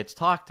way that it's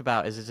talked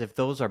about is as if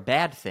those are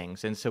bad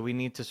things, and so we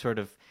need to sort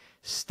of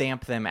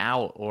stamp them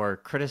out or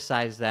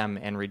criticize them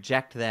and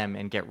reject them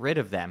and get rid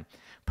of them.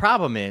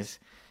 Problem is,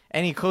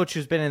 any coach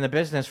who's been in the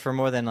business for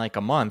more than like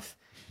a month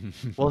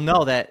will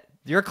know that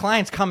your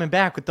client's coming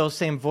back with those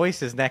same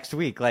voices next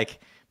week. Like,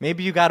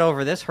 maybe you got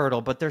over this hurdle,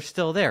 but they're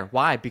still there.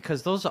 Why?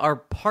 Because those are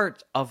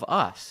part of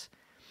us.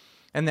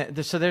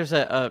 And so there's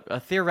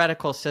a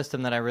theoretical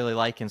system that I really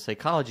like in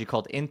psychology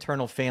called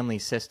internal family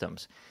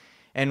systems.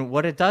 And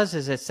what it does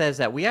is it says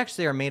that we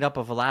actually are made up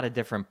of a lot of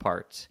different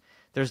parts.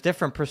 There's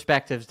different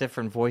perspectives,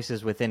 different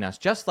voices within us,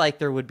 just like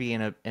there would be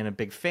in a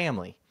big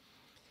family.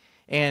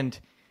 And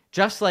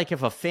just like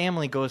if a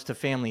family goes to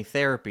family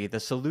therapy, the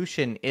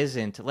solution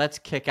isn't let's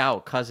kick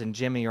out cousin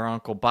Jimmy or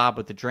Uncle Bob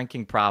with the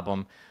drinking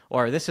problem,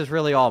 or this is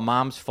really all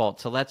mom's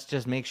fault, so let's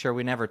just make sure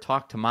we never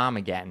talk to mom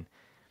again.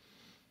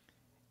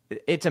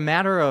 It's a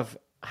matter of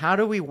how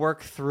do we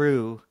work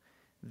through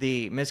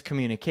the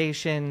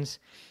miscommunications,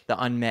 the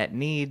unmet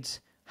needs?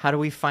 How do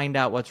we find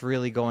out what's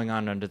really going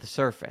on under the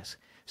surface?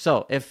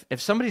 So if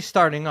somebody's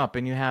starting up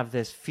and you have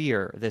this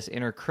fear, this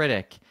inner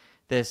critic,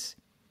 this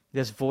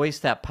voice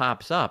that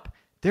pops up,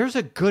 there's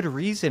a good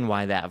reason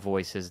why that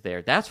voice is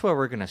there. That's where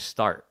we're going to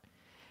start.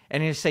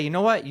 And you say, you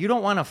know what? You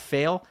don't want to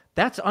fail.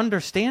 That's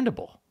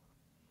understandable.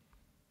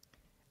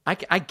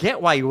 I get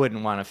why you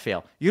wouldn't want to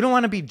fail. You don't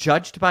want to be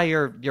judged by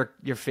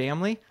your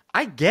family.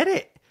 I get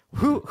it.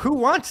 Who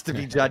wants to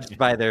be judged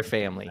by their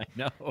family? I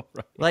know,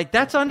 right? Like,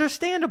 that's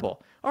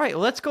understandable. All right,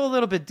 well, let's go a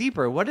little bit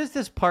deeper. What is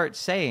this part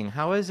saying?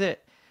 How is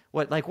it?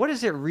 What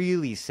is it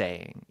really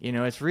saying?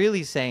 It's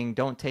really saying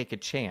don't take a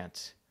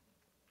chance.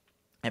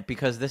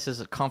 Because this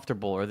is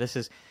comfortable, or this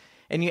is,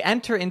 and you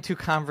enter into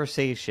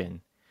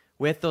conversation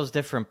with those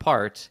different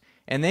parts,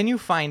 and then you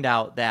find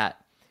out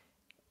that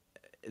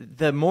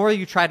the more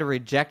you try to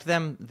reject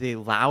them, the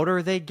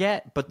louder they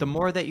get. But the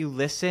more that you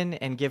listen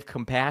and give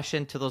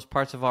compassion to those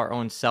parts of our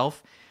own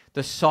self,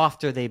 the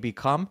softer they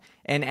become.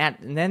 And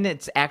then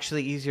it's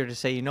actually easier to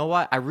say, you know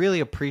what? I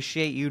really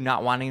appreciate you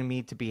not wanting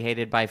me to be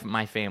hated by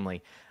my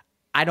family.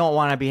 I don't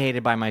want to be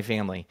hated by my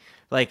family.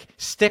 Like,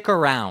 stick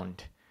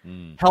around.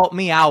 Help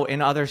me out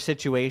in other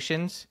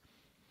situations.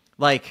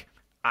 Like,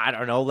 I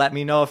don't know, let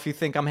me know if you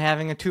think I'm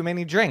having too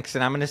many drinks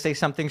and I'm going to say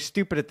something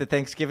stupid at the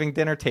Thanksgiving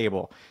dinner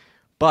table.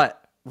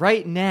 But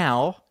right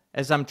now,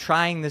 as I'm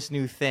trying this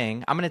new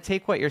thing, I'm going to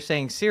take what you're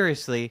saying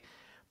seriously,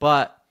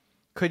 but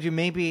could you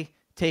maybe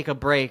take a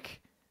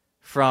break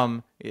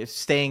from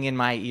staying in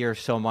my ear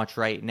so much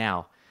right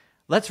now?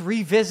 Let's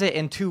revisit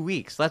in 2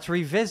 weeks. Let's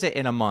revisit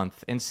in a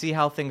month and see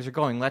how things are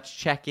going. Let's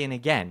check in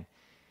again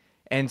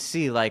and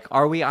see, like,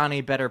 are we on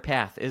a better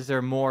path? Is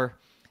there more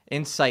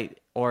insight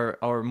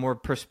or more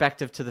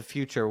perspective to the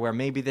future where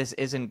maybe this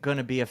isn't going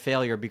to be a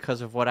failure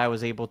because of what I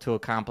was able to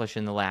accomplish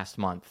in the last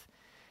month?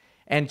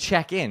 And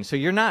check in. So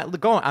you're not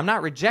going, I'm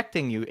not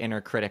rejecting you,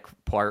 inner critic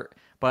part,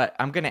 but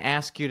I'm going to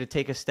ask you to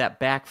take a step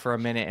back for a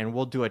minute and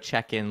we'll do a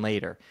check-in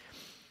later.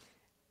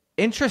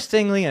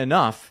 Interestingly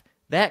enough,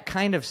 that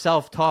kind of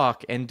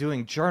self-talk and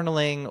doing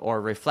journaling or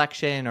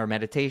reflection or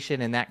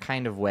meditation in that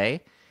kind of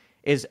way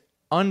is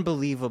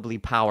unbelievably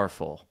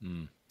powerful.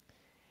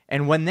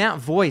 And when that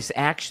voice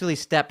actually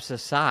steps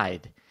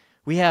aside,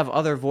 we have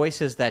other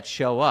voices that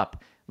show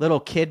up. Little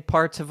kid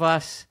parts of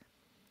us,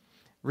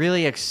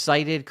 really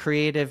excited,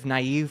 creative,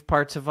 naive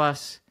parts of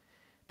us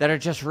that are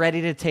just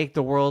ready to take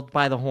the world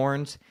by the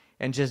horns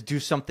and just do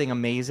something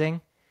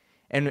amazing.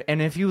 And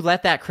if you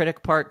let that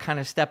critic part kind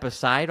of step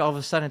aside, all of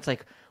a sudden it's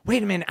like,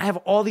 wait a minute, I have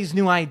all these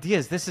new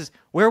ideas.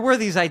 Where were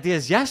these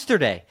ideas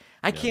yesterday?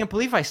 I can't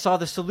believe I saw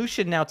the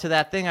solution now to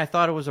that thing I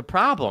thought it was a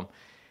problem.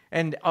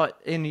 And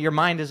your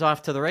mind is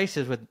off to the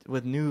races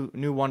with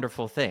new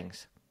wonderful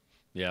things.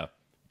 Yeah.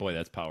 Boy,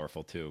 that's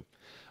powerful too.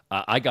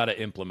 I got to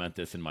implement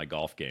this in my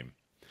golf game.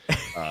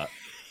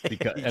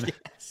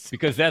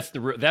 Because that's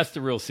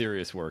the real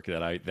serious work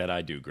that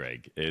I do,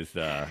 Greg, is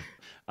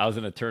I was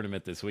in a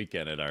tournament this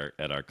weekend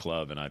at our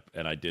club,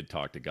 and I did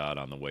talk to God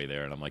on the way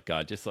there, and I'm like,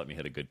 God, just let me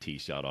hit a good tee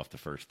shot off the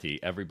first tee.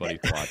 Everybody's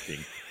watching.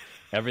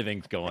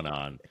 Everything's going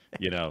on,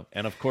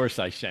 and of course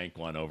I shanked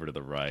one over to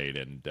the right.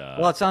 And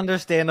well, it's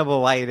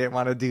understandable why you didn't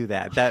want to do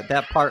that.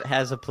 That part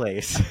has a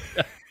place.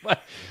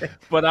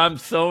 but I'm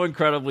so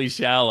incredibly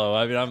shallow.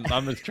 I mean,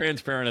 I'm as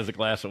transparent as a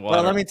glass of water.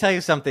 Well, let me tell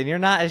you something. You're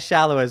not as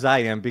shallow as I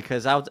am,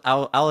 because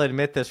I'll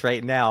admit this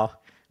right now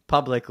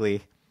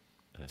publicly.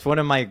 It's one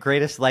of my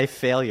greatest life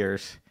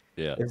failures.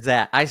 Yeah. Is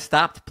that I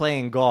stopped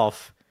playing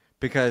golf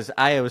because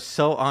I was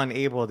so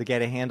unable to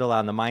get a handle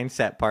on the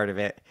mindset part of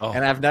it. Oh.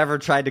 And I've never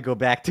tried to go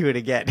back to it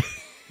again.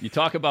 You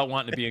talk about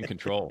wanting to be in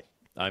control.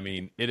 I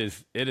mean, it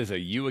is a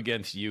you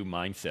against you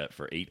mindset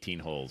for 18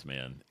 holes,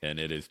 man. And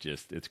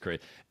it's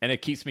crazy. And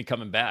it keeps me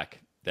coming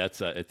back.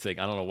 It's like,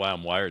 I don't know why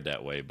I'm wired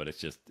that way, but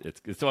it's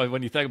so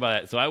when you think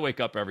about that, so I wake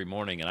up every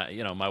morning,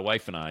 and my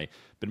wife and I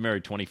been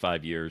married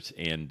 25 years,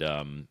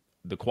 and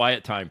the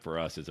quiet time for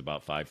us is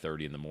about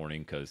 5:30 in the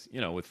morning, because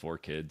with 4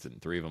 kids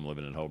and 3 of them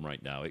living at home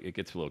right now, it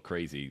gets a little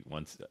crazy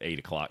once 8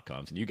 o'clock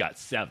comes, and you got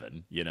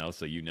 7,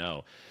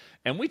 so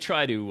and we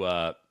try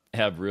to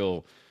have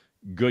real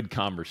good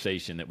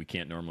conversation that we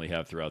can't normally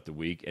have throughout the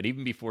week. And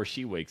even before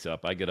she wakes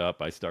up, I get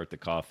up, I start the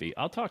coffee,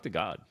 I'll talk to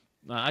God.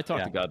 I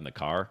talk to God in the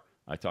car,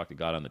 I talk to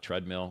God on the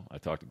treadmill, I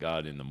talk to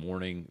God in the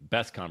morning.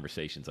 Best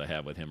conversations I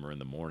have with him are in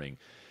the morning,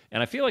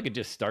 and I feel like it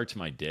just starts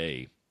my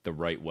day the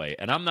right way.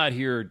 And I'm not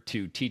here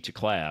to teach a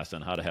class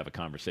on how to have a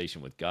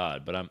conversation with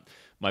God, but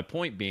my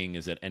point being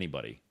is that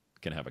anybody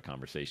can have a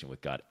conversation with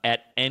God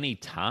at any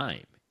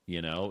time.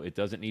 It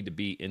doesn't need to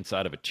be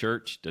inside of a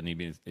church, doesn't need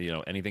to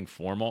be, anything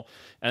formal.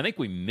 And I think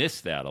we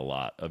miss that a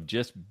lot, of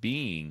just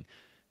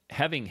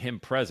having him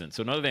present.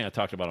 So another thing I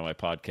talked about on my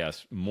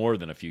podcast more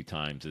than a few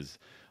times is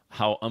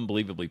how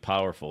unbelievably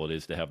powerful it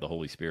is to have the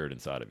Holy Spirit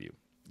inside of you,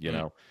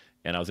 know?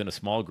 And I was in a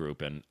small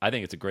group, and I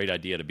think it's a great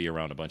idea to be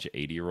around a bunch of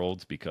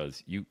 80-year-olds,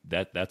 because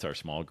that's our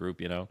small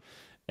group,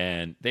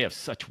 and they have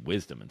such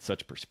wisdom and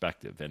such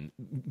perspective, and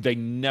they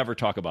never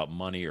talk about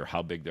money or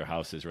how big their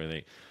house is or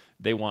anything.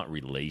 They want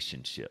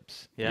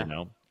relationships,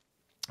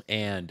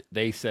 And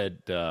they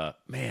said,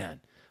 man,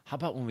 how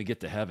about when we get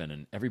to heaven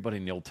and everybody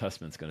in the Old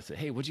Testament's going to say,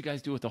 hey, what'd you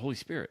guys do with the Holy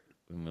Spirit?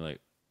 And we're like,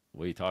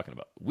 what are you talking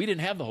about? We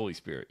didn't have the Holy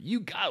Spirit.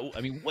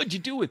 What'd you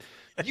do with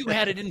it? You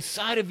had it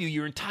inside of you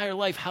your entire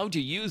life. How'd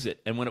you use it?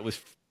 And when it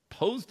was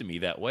posed to me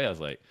that way, I was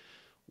like,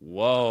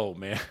 whoa,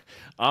 man,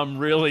 I'm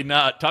really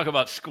not. Talk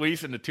about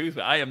squeezing the tooth.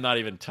 I am not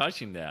even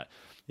touching that.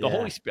 The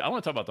Holy Spirit. I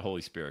want to talk about the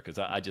Holy Spirit, because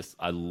I just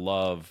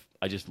love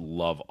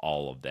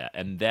all of that.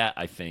 And that,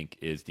 I think,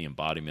 is the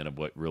embodiment of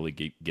what really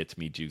gets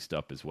me juiced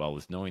up, as well,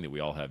 is knowing that we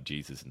all have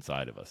Jesus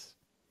inside of us.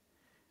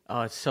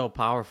 Oh, it's so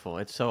powerful.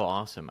 It's so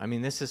awesome. I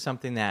mean, this is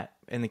something that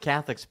in the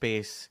Catholic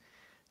space,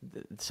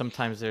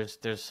 sometimes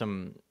there's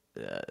some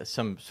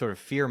sort of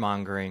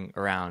fear-mongering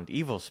around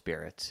evil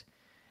spirits.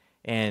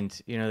 And,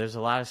 there's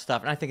a lot of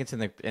stuff, and I think it's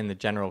in the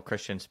general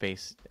Christian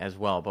space as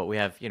well, but we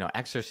have,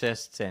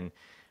 exorcists, and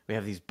we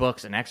have these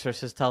books, An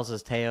Exorcist Tells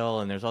His Tale,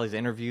 and there's all these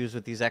interviews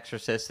with these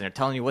exorcists, and they're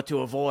telling you what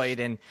to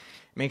avoid, and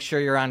make sure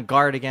you're on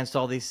guard against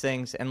all these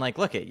things. And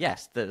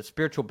yes, the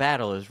spiritual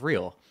battle is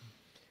real,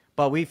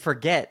 but we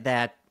forget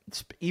that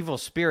evil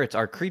spirits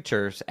are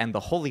creatures, and the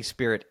Holy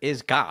Spirit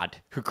is God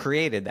who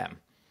created them.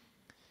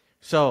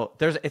 So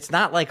it's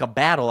not like a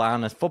battle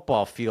on a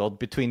football field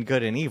between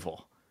good and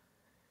evil.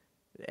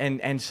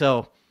 And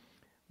so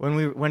when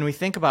we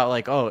think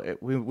about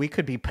we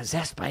could be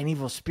possessed by an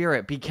evil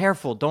spirit, be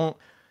careful, don't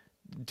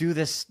do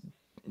this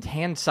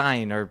hand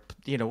sign or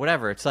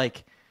whatever. It's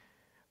like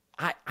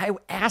I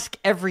ask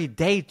every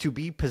day to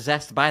be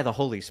possessed by the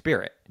Holy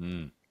Spirit.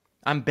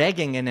 I'm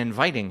begging and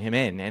inviting him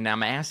in, and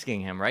I'm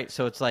asking him, right?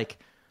 So it's like,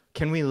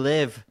 can we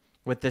live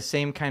with the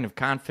same kind of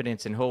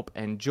confidence and hope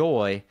and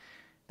joy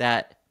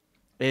that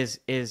is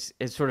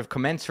sort of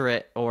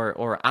commensurate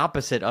or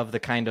opposite of the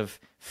kind of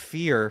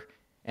fear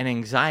and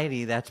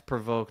anxiety that's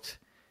provoked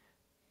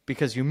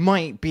because you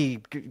might be,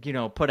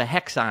 put a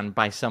hex on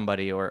by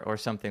somebody or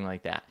something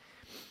like that.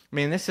 I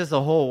mean, this is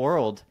the whole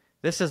world.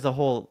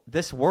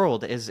 This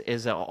world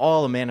is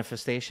all a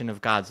manifestation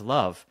of God's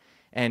love,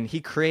 and he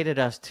created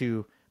us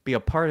to be a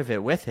part of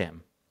it with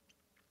him,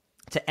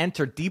 to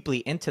enter deeply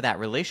into that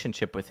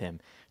relationship with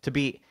him, to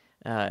be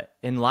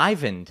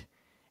enlivened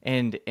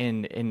and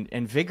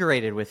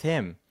invigorated with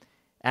him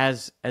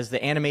as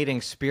the animating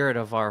spirit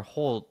of our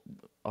whole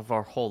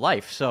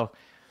life. So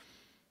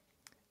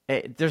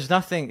there's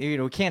nothing,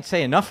 we can't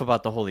say enough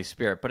about the Holy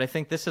Spirit, but I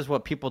think this is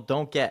what people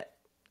don't get,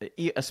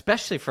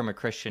 especially from a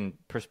Christian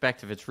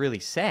perspective. It's really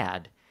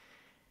sad.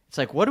 It's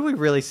like, what are we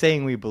really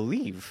saying we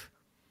believe?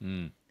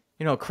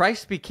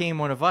 Christ became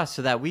one of us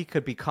so that we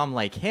could become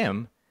like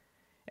him.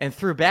 And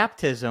through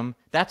baptism,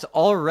 that's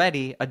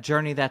already a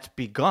journey that's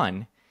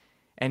begun.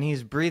 And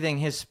he's breathing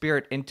his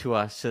spirit into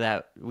us so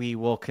that we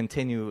will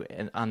continue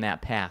on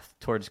that path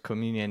towards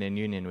communion and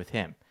union with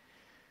him.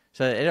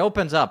 So it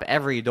opens up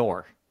every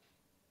door.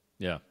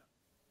 Yeah,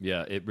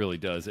 it really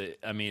does.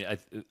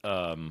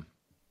 Amen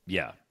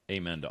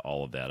to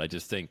all of that. I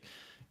just think,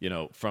 we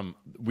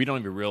don't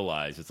even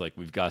realize it's like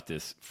we've got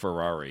this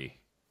Ferrari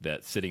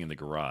that's sitting in the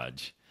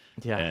garage,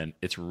 and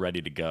it's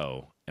ready to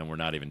go, and we're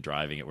not even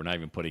driving it. We're not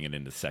even putting it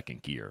into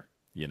second gear,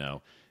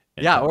 And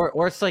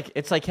or it's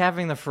like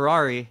having the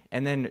Ferrari,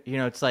 and then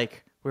it's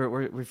like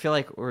we feel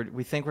like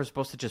we think we're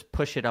supposed to just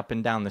push it up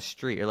and down the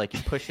street, or like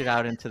you push it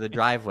out into the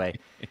driveway,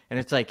 and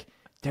it's like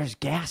there's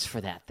gas for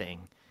that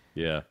thing.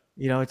 Yeah.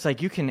 It's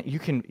like you can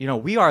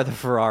we are the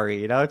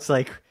Ferrari. It's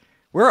like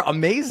we're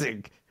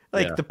amazing.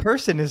 Like the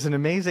person is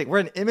we're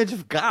an image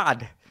of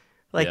God.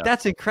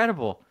 That's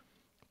incredible.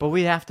 But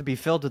we have to be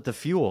filled with the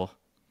fuel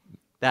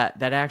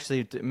that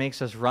actually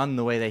makes us run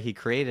the way that he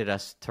created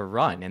us to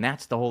run, and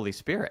that's the Holy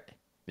Spirit.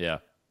 Yeah.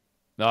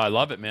 No, I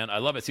love it, man. I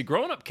love it. See,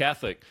 growing up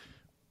Catholic,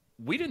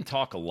 we didn't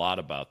talk a lot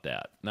about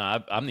that.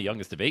 Now, I'm the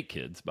youngest of 8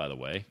 kids, by the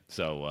way.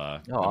 So,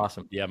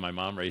 awesome. Yeah, my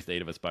mom raised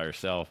 8 of us by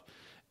herself,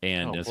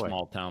 and in a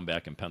small town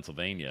back in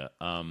Pennsylvania.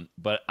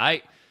 But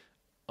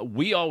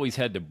we always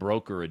had to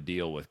broker a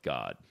deal with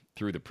God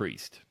through the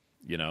priest.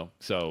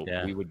 So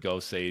we would go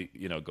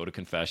go to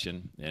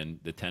confession and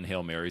the 10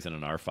 Hail Marys and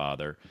an Our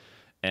Father.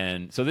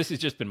 And so this has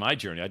just been my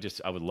journey.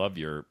 I would love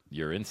your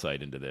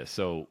insight into this.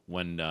 So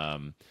when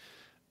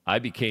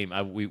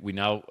we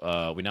now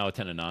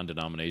attend a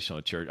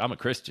non-denominational church. I'm a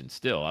Christian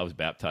still. I was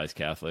baptized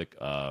Catholic.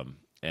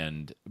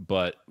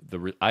 But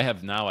I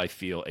have now, I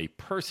feel, a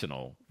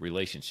personal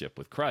relationship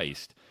with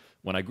Christ.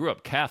 When I grew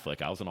up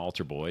Catholic, I was an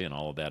altar boy and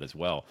all of that as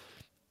well.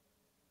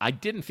 I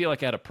didn't feel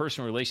like I had a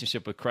personal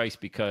relationship with Christ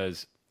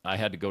because I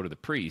had to go to the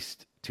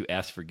priest to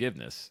ask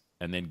forgiveness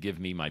and then give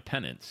me my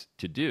penance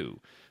to do.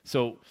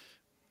 So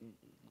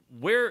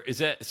where is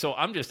that? So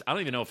I don't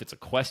even know if it's a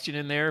question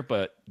in there,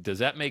 but does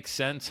that make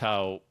sense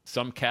how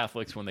some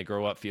Catholics, when they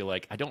grow up, feel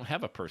like I don't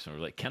have a personal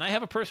relationship? Can I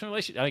have a personal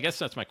relationship? I guess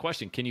that's my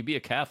question. Can you be a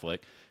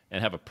Catholic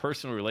and have a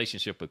personal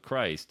relationship with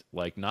Christ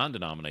like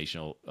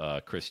non-denominational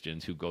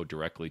Christians who go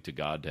directly to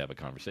God to have a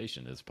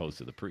conversation as opposed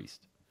to the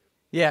priest?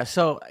 Yeah.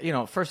 So,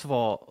 first of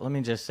all, let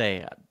me just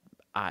say,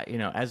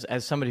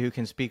 as somebody who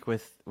can speak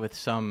with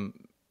some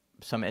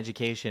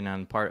education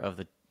on part of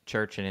the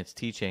church and its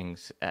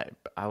teachings,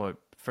 I would,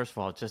 first of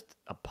all, just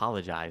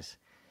apologize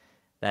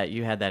that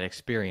you had that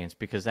experience,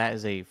 because that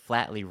is a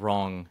flatly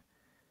wrong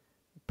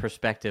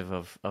perspective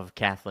of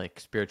Catholic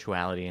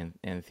spirituality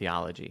and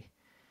theology.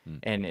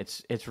 And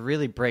it's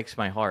really breaks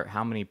my heart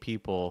how many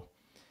people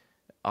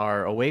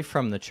are away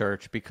from the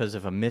church because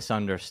of a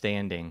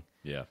misunderstanding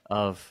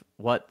of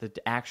what the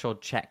actual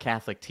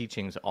Catholic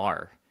teachings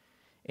are.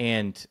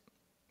 And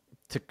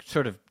to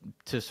sort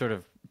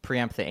of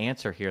preempt the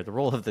answer here, the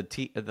role of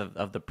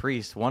the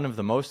priest, one of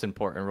the most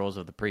important roles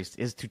of the priest,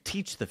 is to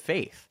teach the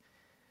faith.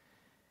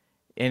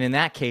 And in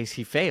that case,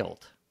 he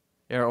failed,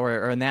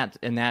 or in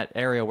that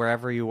area,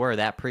 wherever you were,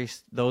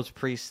 those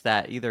priests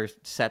that either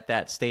set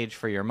that stage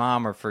for your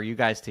mom or for you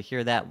guys to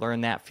hear that,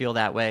 learn that, feel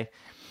that way,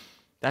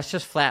 that's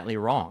just flatly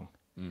wrong.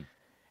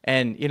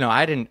 And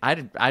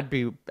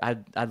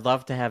I'd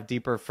love to have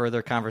deeper,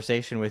 further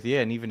conversation with you,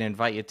 and even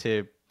invite you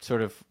to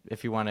sort of,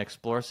 if you want to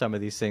explore some of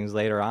these things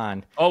later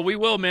on. Oh, we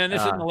will, man.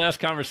 This isn't the last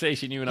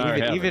conversation you and I are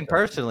having. Even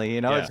personally,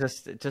 Yeah.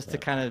 it's just to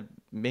kind of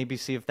maybe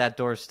see if that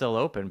door is still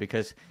open,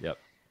 because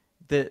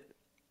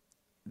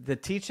the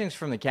teachings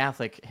from the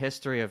Catholic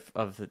history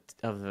of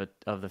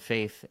the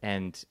faith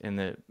and in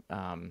the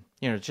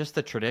just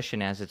the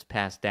tradition as it's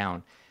passed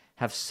down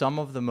have some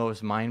of the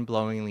most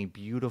mind-blowingly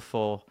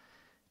beautiful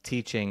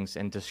teachings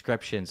and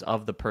descriptions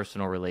of the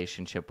personal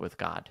relationship with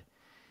God.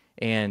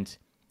 And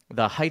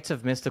the heights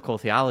of mystical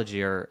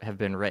theology have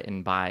been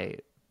written by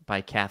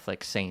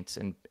Catholic saints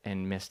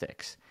and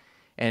mystics.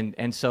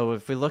 And so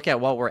if we look at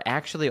what we're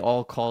actually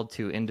all called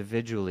to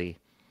individually,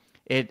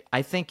 it,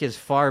 I think, is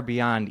far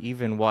beyond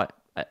even what,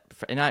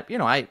 and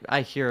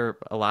I hear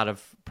a lot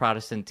of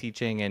Protestant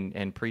teaching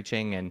and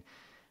preaching, and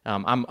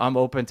I'm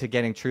open to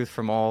getting truth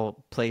from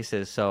all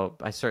places, so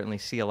I certainly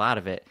see a lot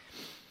of it.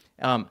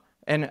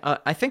 And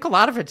I think a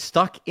lot of it's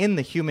stuck in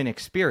the human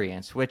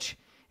experience, which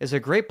is a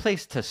great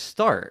place to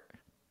start.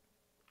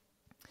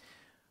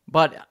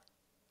 But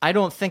I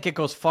don't think it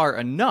goes far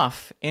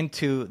enough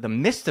into the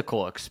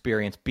mystical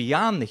experience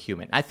beyond the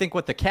human. I think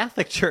what the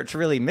Catholic Church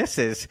really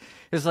misses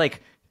is,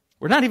 like,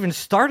 we're not even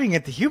starting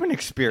at the human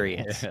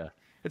experience. Yeah.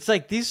 It's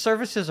like these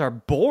services are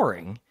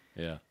boring.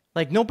 Yeah.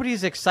 Like,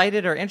 nobody's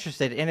excited or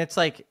interested. And it's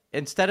like,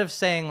 instead of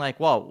saying, like,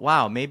 well,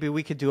 wow, maybe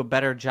we could do a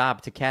better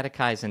job to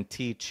catechize and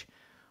teach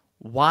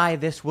why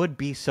this would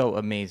be so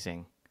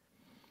amazing.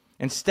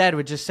 Instead,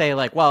 we just say,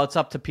 like, well, it's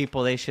up to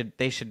people. They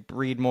should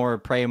read more,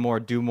 pray more,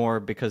 do more,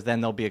 because then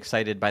they'll be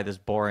excited by this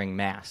boring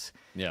mass.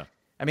 Yeah.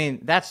 I mean,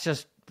 that's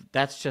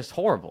just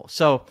horrible.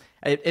 So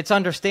it's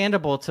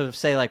understandable to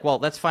say, like, well,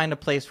 let's find a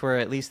place where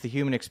at least the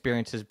human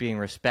experience is being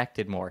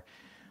respected more.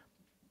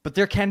 But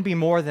there can be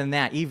more than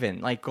that, even,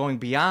 like, going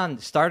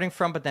beyond, starting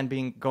from, but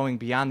then going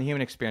beyond the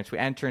human experience. We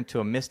enter into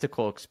a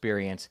mystical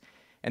experience.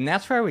 And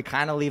that's where we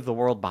kind of leave the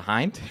world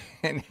behind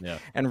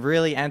and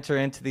really enter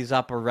into these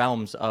upper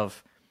realms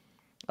of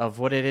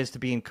what it is to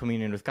be in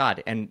communion with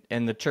God. And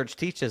the church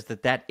teaches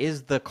that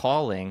is the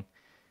calling,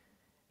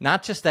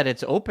 not just that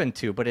it's open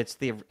to, but it's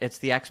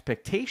the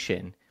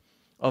expectation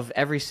of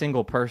every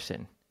single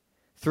person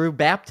through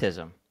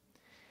baptism.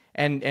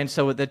 And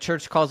so the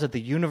church calls it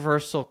the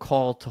universal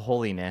call to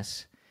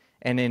holiness.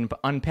 And in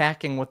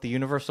unpacking what the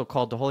universal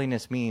call to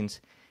holiness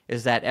means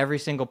is that every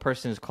single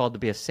person is called to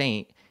be a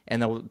saint,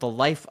 and the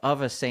life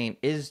of a saint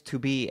is to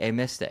be a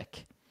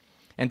mystic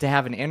and to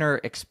have an inner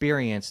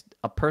experience,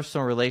 a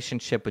personal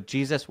relationship with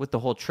Jesus, with the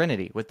whole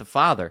Trinity, with the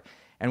Father,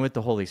 and with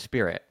the Holy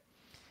Spirit.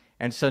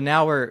 And so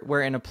now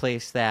we're in a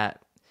place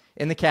that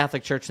in the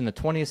Catholic Church in the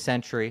 20th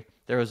century,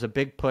 there was a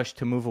big push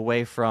to move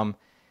away from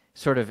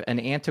sort of an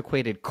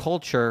antiquated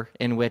culture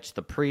in which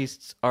the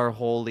priests are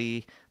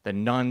holy, the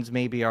nuns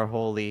maybe are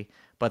holy,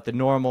 but the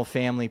normal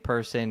family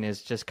person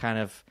is just kind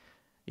of,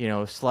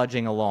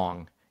 sludging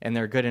along, and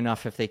they're good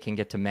enough if they can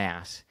get to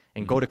Mass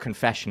and go to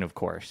confession, of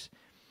course.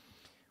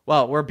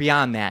 Well, we're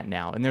beyond that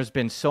now, and there's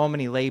been so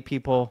many lay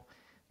people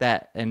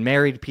and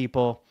married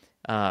people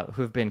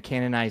who've been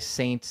canonized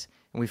saints,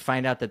 and we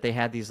find out that they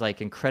had these,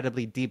 like,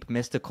 incredibly deep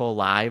mystical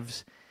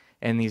lives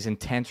and these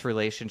intense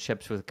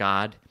relationships with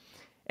God.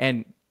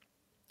 And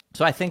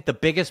so I think the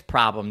biggest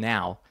problem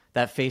now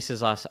that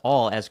faces us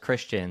all as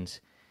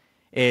Christians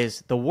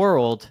is the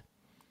world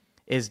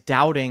is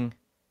doubting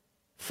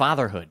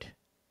fatherhood.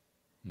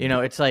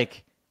 It's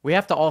like we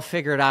have to all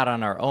figure it out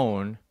on our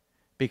own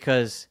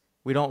because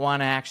we don't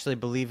want to actually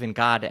believe in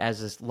God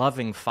as this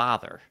loving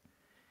father.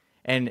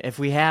 And if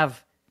we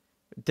have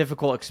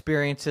difficult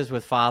experiences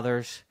with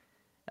fathers,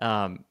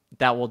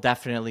 that will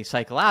definitely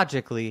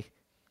psychologically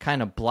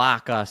kind of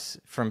block us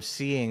from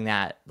seeing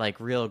that, like,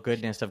 real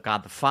goodness of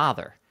God the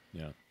Father.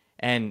 Yeah.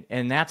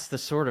 And that's the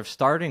sort of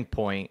starting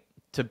point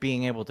to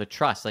being able to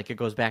trust. Like, it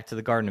goes back to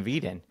the Garden of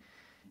Eden.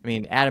 I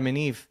mean, Adam and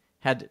Eve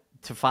had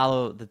to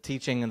follow the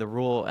teaching and the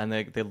rule and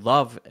the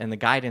love and the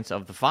guidance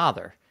of the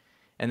Father.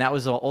 And that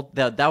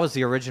was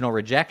the original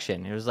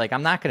rejection. It was like,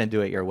 I'm not going to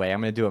do it your way. I'm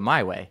going to do it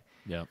my way.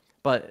 Yeah.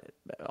 But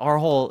the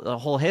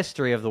whole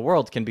history of the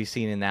world can be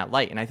seen in that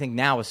light. And I think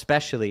now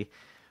especially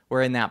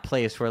we're in that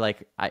place where,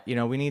 like,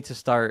 we need to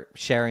start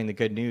sharing the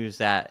good news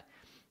that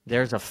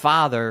there's a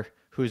Father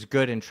who's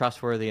good and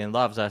trustworthy and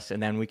loves us,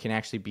 and then we can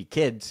actually be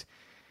kids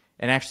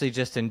and actually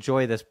just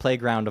enjoy this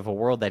playground of a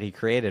world that he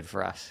created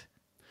for us.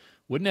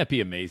 Wouldn't that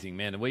be amazing,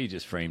 man? The way you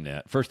just framed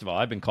that. First of all,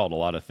 I've been called a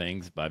lot of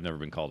things, but I've never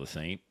been called a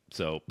saint.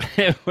 So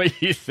when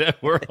you said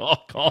we're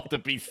all called to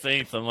be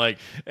saints, I'm like,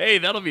 hey,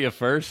 that'll be a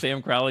first.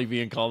 Sam Crowley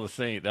being called a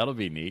saint. That'll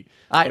be neat.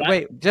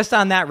 Wait, just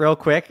on that real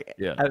quick.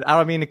 Yeah. I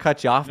don't mean to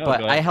cut you off, No,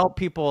 but I help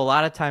people a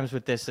lot of times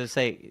with this to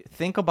say,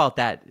 think about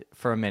that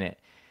for a minute.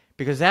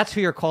 Because that's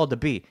who you're called to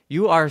be.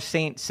 You are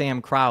Saint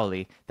Sam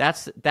Crowley.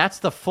 That's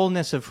the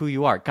fullness of who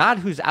you are. God,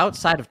 who's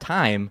outside of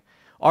time,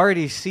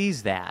 already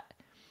sees that.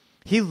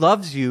 He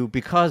loves you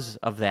because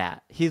of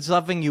that. He's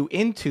loving you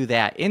into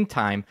that in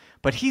time,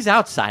 but he's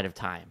outside of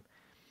time.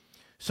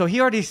 So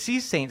he already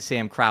sees St.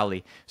 Sam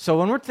Crowley. So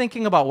when we're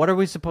thinking about what are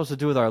we supposed to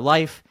do with our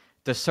life,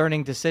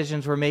 discerning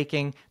decisions we're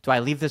making, do I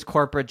leave this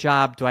corporate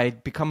job? Do I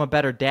become a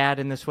better dad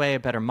in this way, a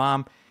better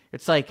mom?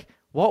 It's like,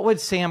 what would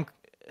Saint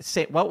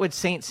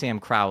Sam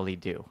Crowley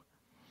do?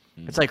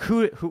 It's like,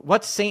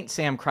 what's St.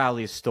 Sam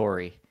Crowley's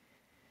story?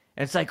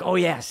 And it's like, oh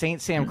yeah, St.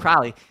 Sam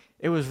Crowley.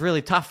 It was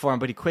really tough for him,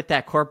 but he quit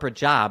that corporate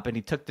job and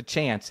he took the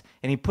chance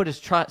and he put his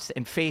trust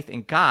and faith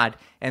in God.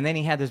 And then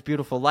he had this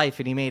beautiful life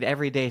and he made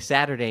every day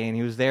Saturday and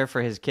he was there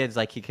for his kids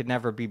like he could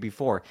never be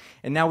before.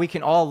 And now we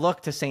can all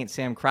look to St.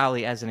 Sam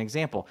Crowley as an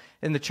example.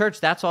 In the church,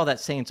 that's all that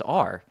saints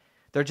are.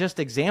 They're just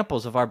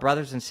examples of our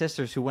brothers and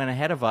sisters who went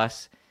ahead of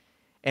us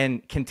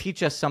and can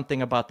teach us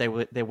something about the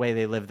way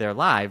they live their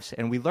lives,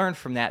 and we learn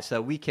from that so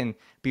that we can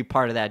be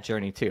part of that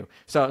journey too.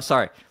 So,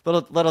 sorry,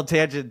 little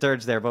tangent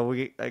dirge there, but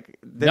we didn't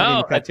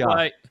mean to cut you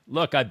off.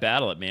 Look, I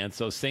battle it, man.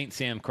 So St.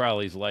 Sam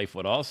Crowley's life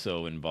would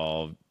also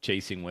involve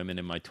chasing women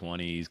in my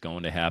 20s,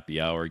 going to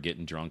happy hour,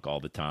 getting drunk all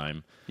the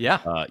time.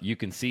 Yeah. You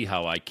can see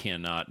how I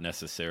cannot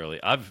necessarily.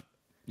 I've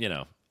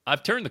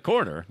turned the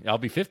corner. I'll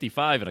be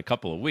 55 in a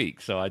couple of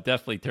weeks, so I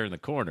definitely turned the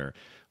corner.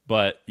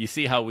 But you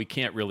see how we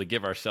can't really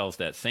give ourselves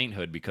that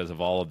sainthood because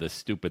of all of the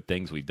stupid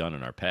things we've done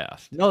in our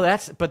past. No,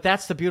 that's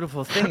the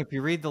beautiful thing. If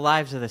you read the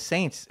lives of the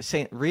saints,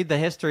 read the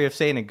history of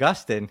St.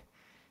 Augustine.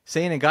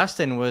 St.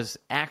 Augustine was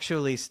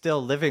actually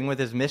still living with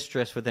his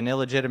mistress with an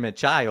illegitimate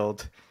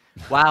child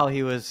while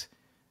he was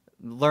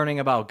learning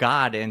about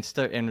God and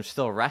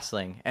still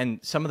wrestling.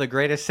 And some of the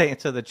greatest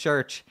saints of the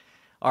church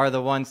are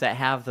the ones that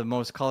have the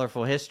most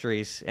colorful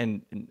histories,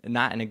 and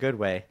not in a good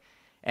way.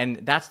 And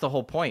that's the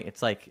whole point.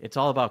 It's like, it's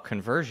all about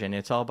conversion.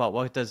 It's all about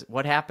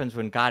what happens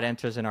when God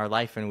enters in our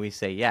life and we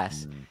say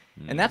yes.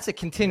 Mm-hmm. And that's a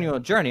continual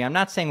journey. I'm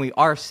not saying we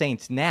are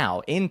saints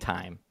now in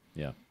time.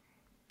 Yeah.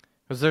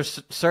 Because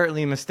there's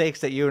certainly mistakes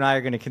that you and I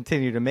are going to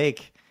continue to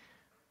make,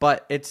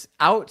 but it's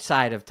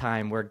outside of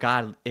time where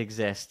God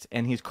exists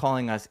and he's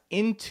calling us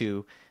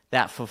into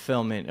that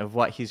fulfillment of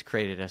what he's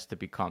created us to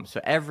become. So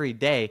every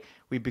day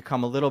we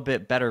become a little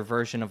bit better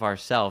version of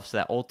ourselves so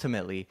that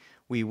ultimately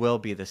we will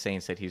be the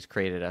saints that he's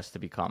created us to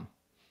become.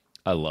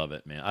 I love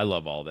it, man. I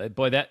love all that.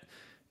 Boy,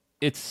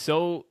 it's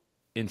so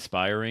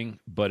inspiring,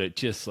 but it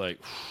just like,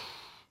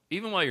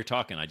 even while you're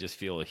talking, I just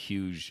feel a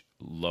huge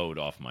load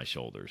off my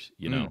shoulders,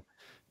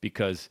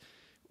 because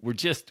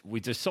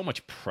there's so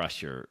much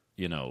pressure.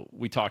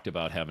 We talked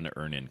about having to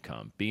earn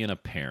income, being a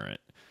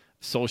parent.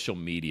 Social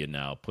media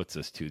now puts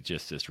us to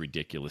just this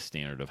ridiculous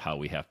standard of how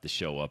we have to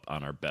show up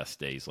on our best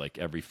days. Like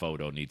every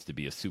photo needs to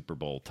be a Super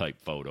Bowl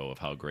type photo of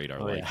how great our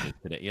life is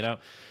today.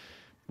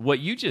 What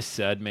you just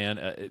said,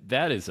 man,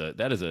 that's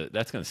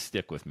going to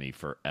stick with me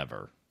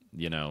forever.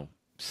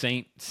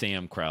 Saint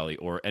Sam Crowley,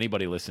 or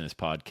anybody listening to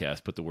this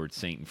podcast, put the word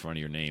saint in front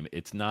of your name.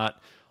 It's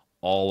not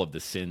all of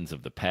the sins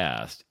of the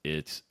past.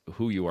 It's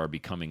who you are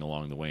becoming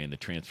along the way and the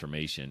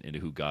transformation into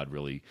who God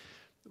really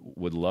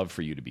would love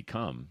for you to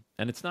become.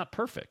 And it's not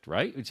perfect,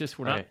 right? It's just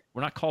we're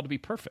not called to be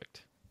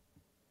perfect.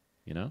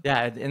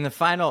 Yeah, in the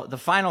final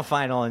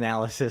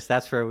analysis,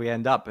 that's where we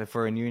end up if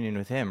we're in union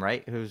with him,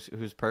 right?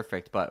 Who's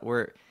perfect. But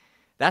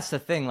that's the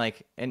thing,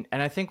 like, and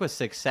I think with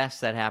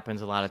success that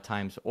happens a lot of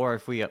times, or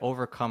if we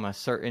overcome a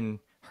certain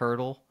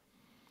hurdle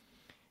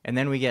and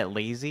then we get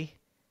lazy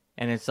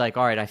and it's like,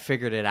 all right, I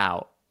figured it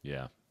out.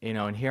 Yeah.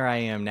 And here I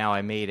am now,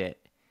 I made it.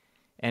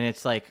 And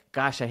it's like,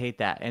 gosh, I hate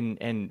that.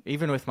 And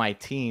even with my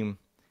team,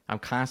 I'm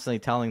constantly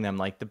telling them,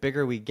 like, the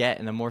bigger we get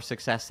and the more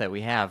success that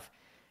we have,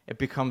 it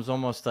becomes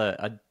almost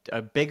a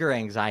bigger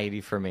anxiety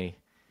for me.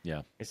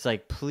 Yeah. It's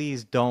like,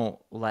 please don't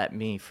let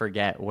me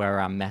forget where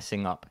I'm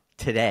messing up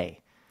today.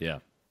 Yeah.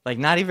 Like,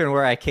 not even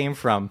where I came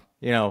from,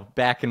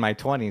 back in my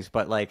 20s,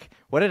 but like,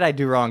 what did I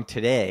do wrong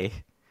today?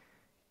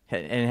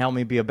 And help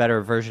me be a better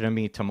version of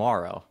me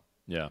tomorrow.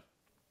 Yeah.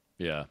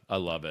 Yeah. I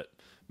love it.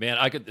 Man,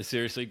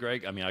 seriously,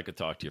 Greg, I could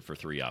talk to you for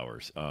 3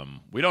 hours.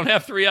 We don't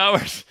have 3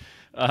 hours.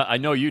 I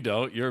know you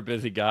don't. You're a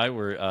busy guy.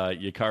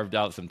 You carved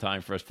out some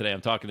time for us today.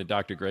 I'm talking to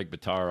Dr. Greg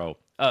Bottaro.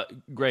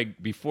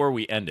 Greg, before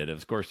we end it,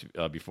 of course,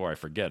 before I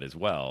forget as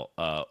well,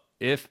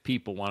 if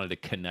people wanted to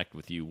connect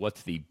with you,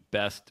 what's the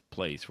best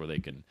place where they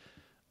can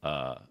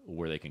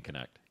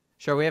connect?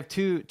 Sure. We have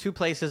two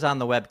places on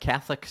the web,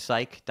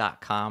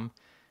 CatholicPsych.com.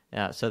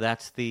 So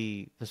that's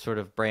the sort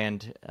of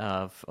brand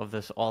of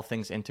this all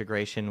things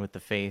integration with the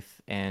faith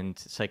and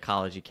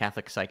psychology,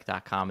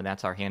 CatholicPsych.com, and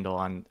that's our handle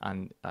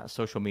on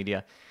social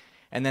media.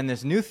 And then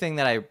this new thing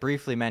that I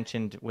briefly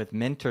mentioned with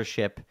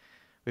mentorship,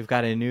 we've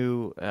got a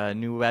new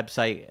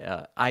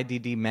website,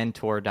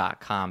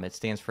 IDDmentor.com. It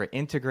stands for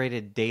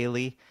Integrated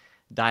Daily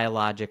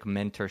Dialogic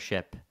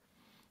Mentorship.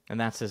 And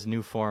that's this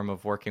new form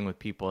of working with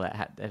people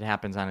that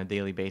happens on a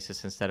daily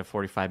basis instead of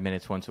 45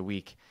 minutes once a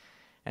week.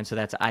 And so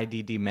that's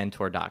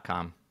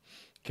IDDmentor.com.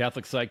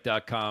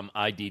 CatholicPsych.com,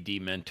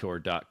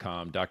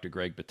 IDDmentor.com, Dr.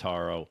 Greg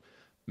Bottaro.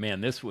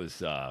 Man, this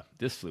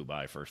flew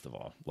by, first of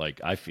all.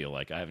 Like, I feel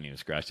like I haven't even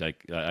scratched.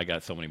 I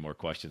got so many more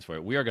questions for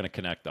it. We are going to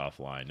connect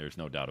offline. There's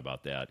no doubt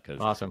about that.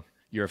 Awesome.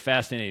 You're a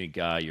fascinating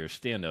guy. You're a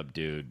stand-up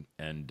dude,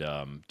 and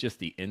just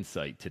the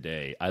insight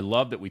today. I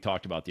love that we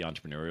talked about the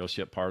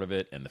entrepreneurship part of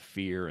it and the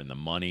fear and the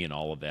money and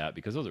all of that,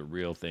 because those are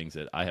real things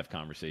that I have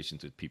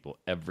conversations with people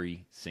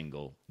every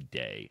single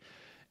day.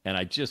 And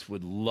I just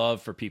would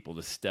love for people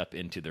to step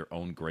into their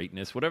own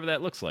greatness, whatever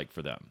that looks like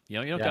for them.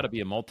 You don't got to be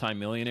a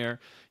multimillionaire.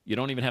 You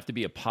don't even have to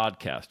be a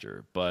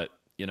podcaster, but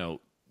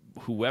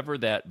whoever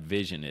that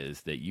vision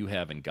is that you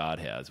have and God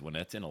has, when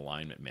that's in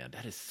alignment, man,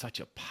 that is such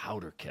a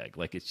powder keg.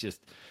 Like it's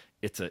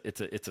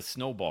a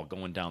snowball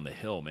going down the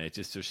hill, man.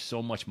 There's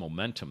so much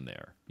momentum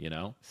there,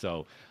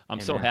 So I'm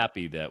so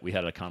happy that we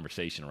had a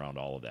conversation around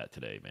all of that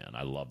today, man.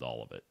 I loved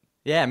all of it.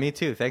 Yeah, me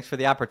too. Thanks for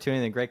the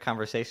opportunity and great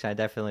conversation. I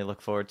definitely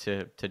look forward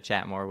to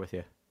chat more with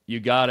you. You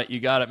got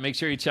it. Make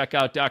sure you check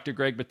out Dr.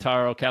 Greg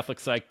Bottaro,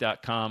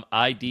 CatholicPsych.com,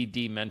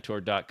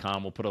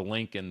 IDDmentor.com. We'll put a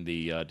link in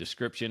the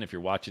description. If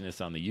you're watching this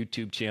on the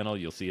YouTube channel,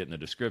 you'll see it in the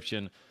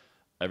description.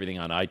 Everything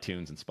on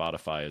iTunes and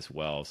Spotify as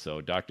well.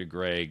 So, Dr.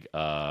 Greg,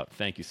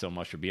 thank you so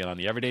much for being on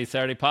the Everyday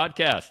Saturday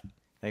podcast.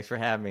 Thanks for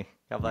having me.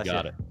 God bless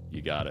you.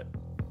 You got it.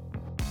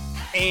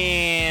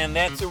 And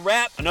that's a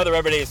wrap. Another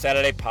Everyday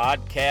Saturday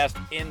podcast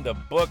in the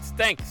books.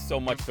 Thanks so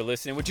much for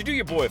listening. Would you do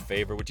your boy a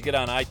favor? Would you get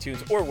on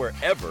iTunes or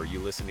wherever you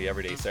listen to the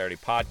Everyday Saturday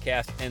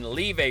podcast and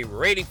leave a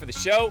rating for the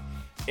show?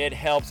 It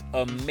helps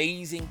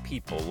amazing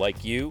people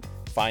like you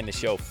find the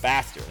show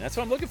faster. And that's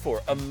what I'm looking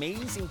for,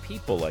 amazing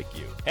people like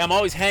you. Hey, I'm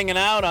always hanging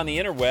out on the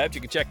interwebs.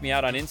 You can check me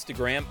out on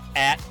Instagram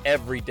at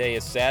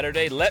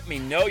EverydayIsSaturday. Let me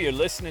know you're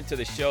listening to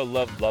the show.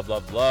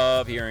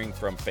 Love hearing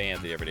from fans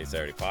of the Everyday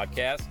Saturday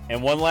podcast.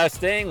 And one last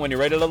thing, when you're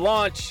ready to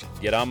launch,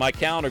 get on my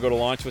calendar, go to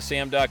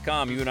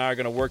launchwithsam.com. You and I are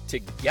going to work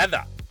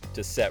together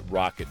to set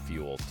rocket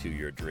fuel to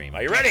your dream.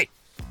 Are you ready?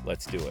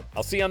 Let's do it.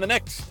 I'll see you on the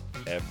next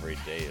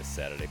Everyday is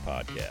Saturday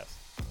podcast.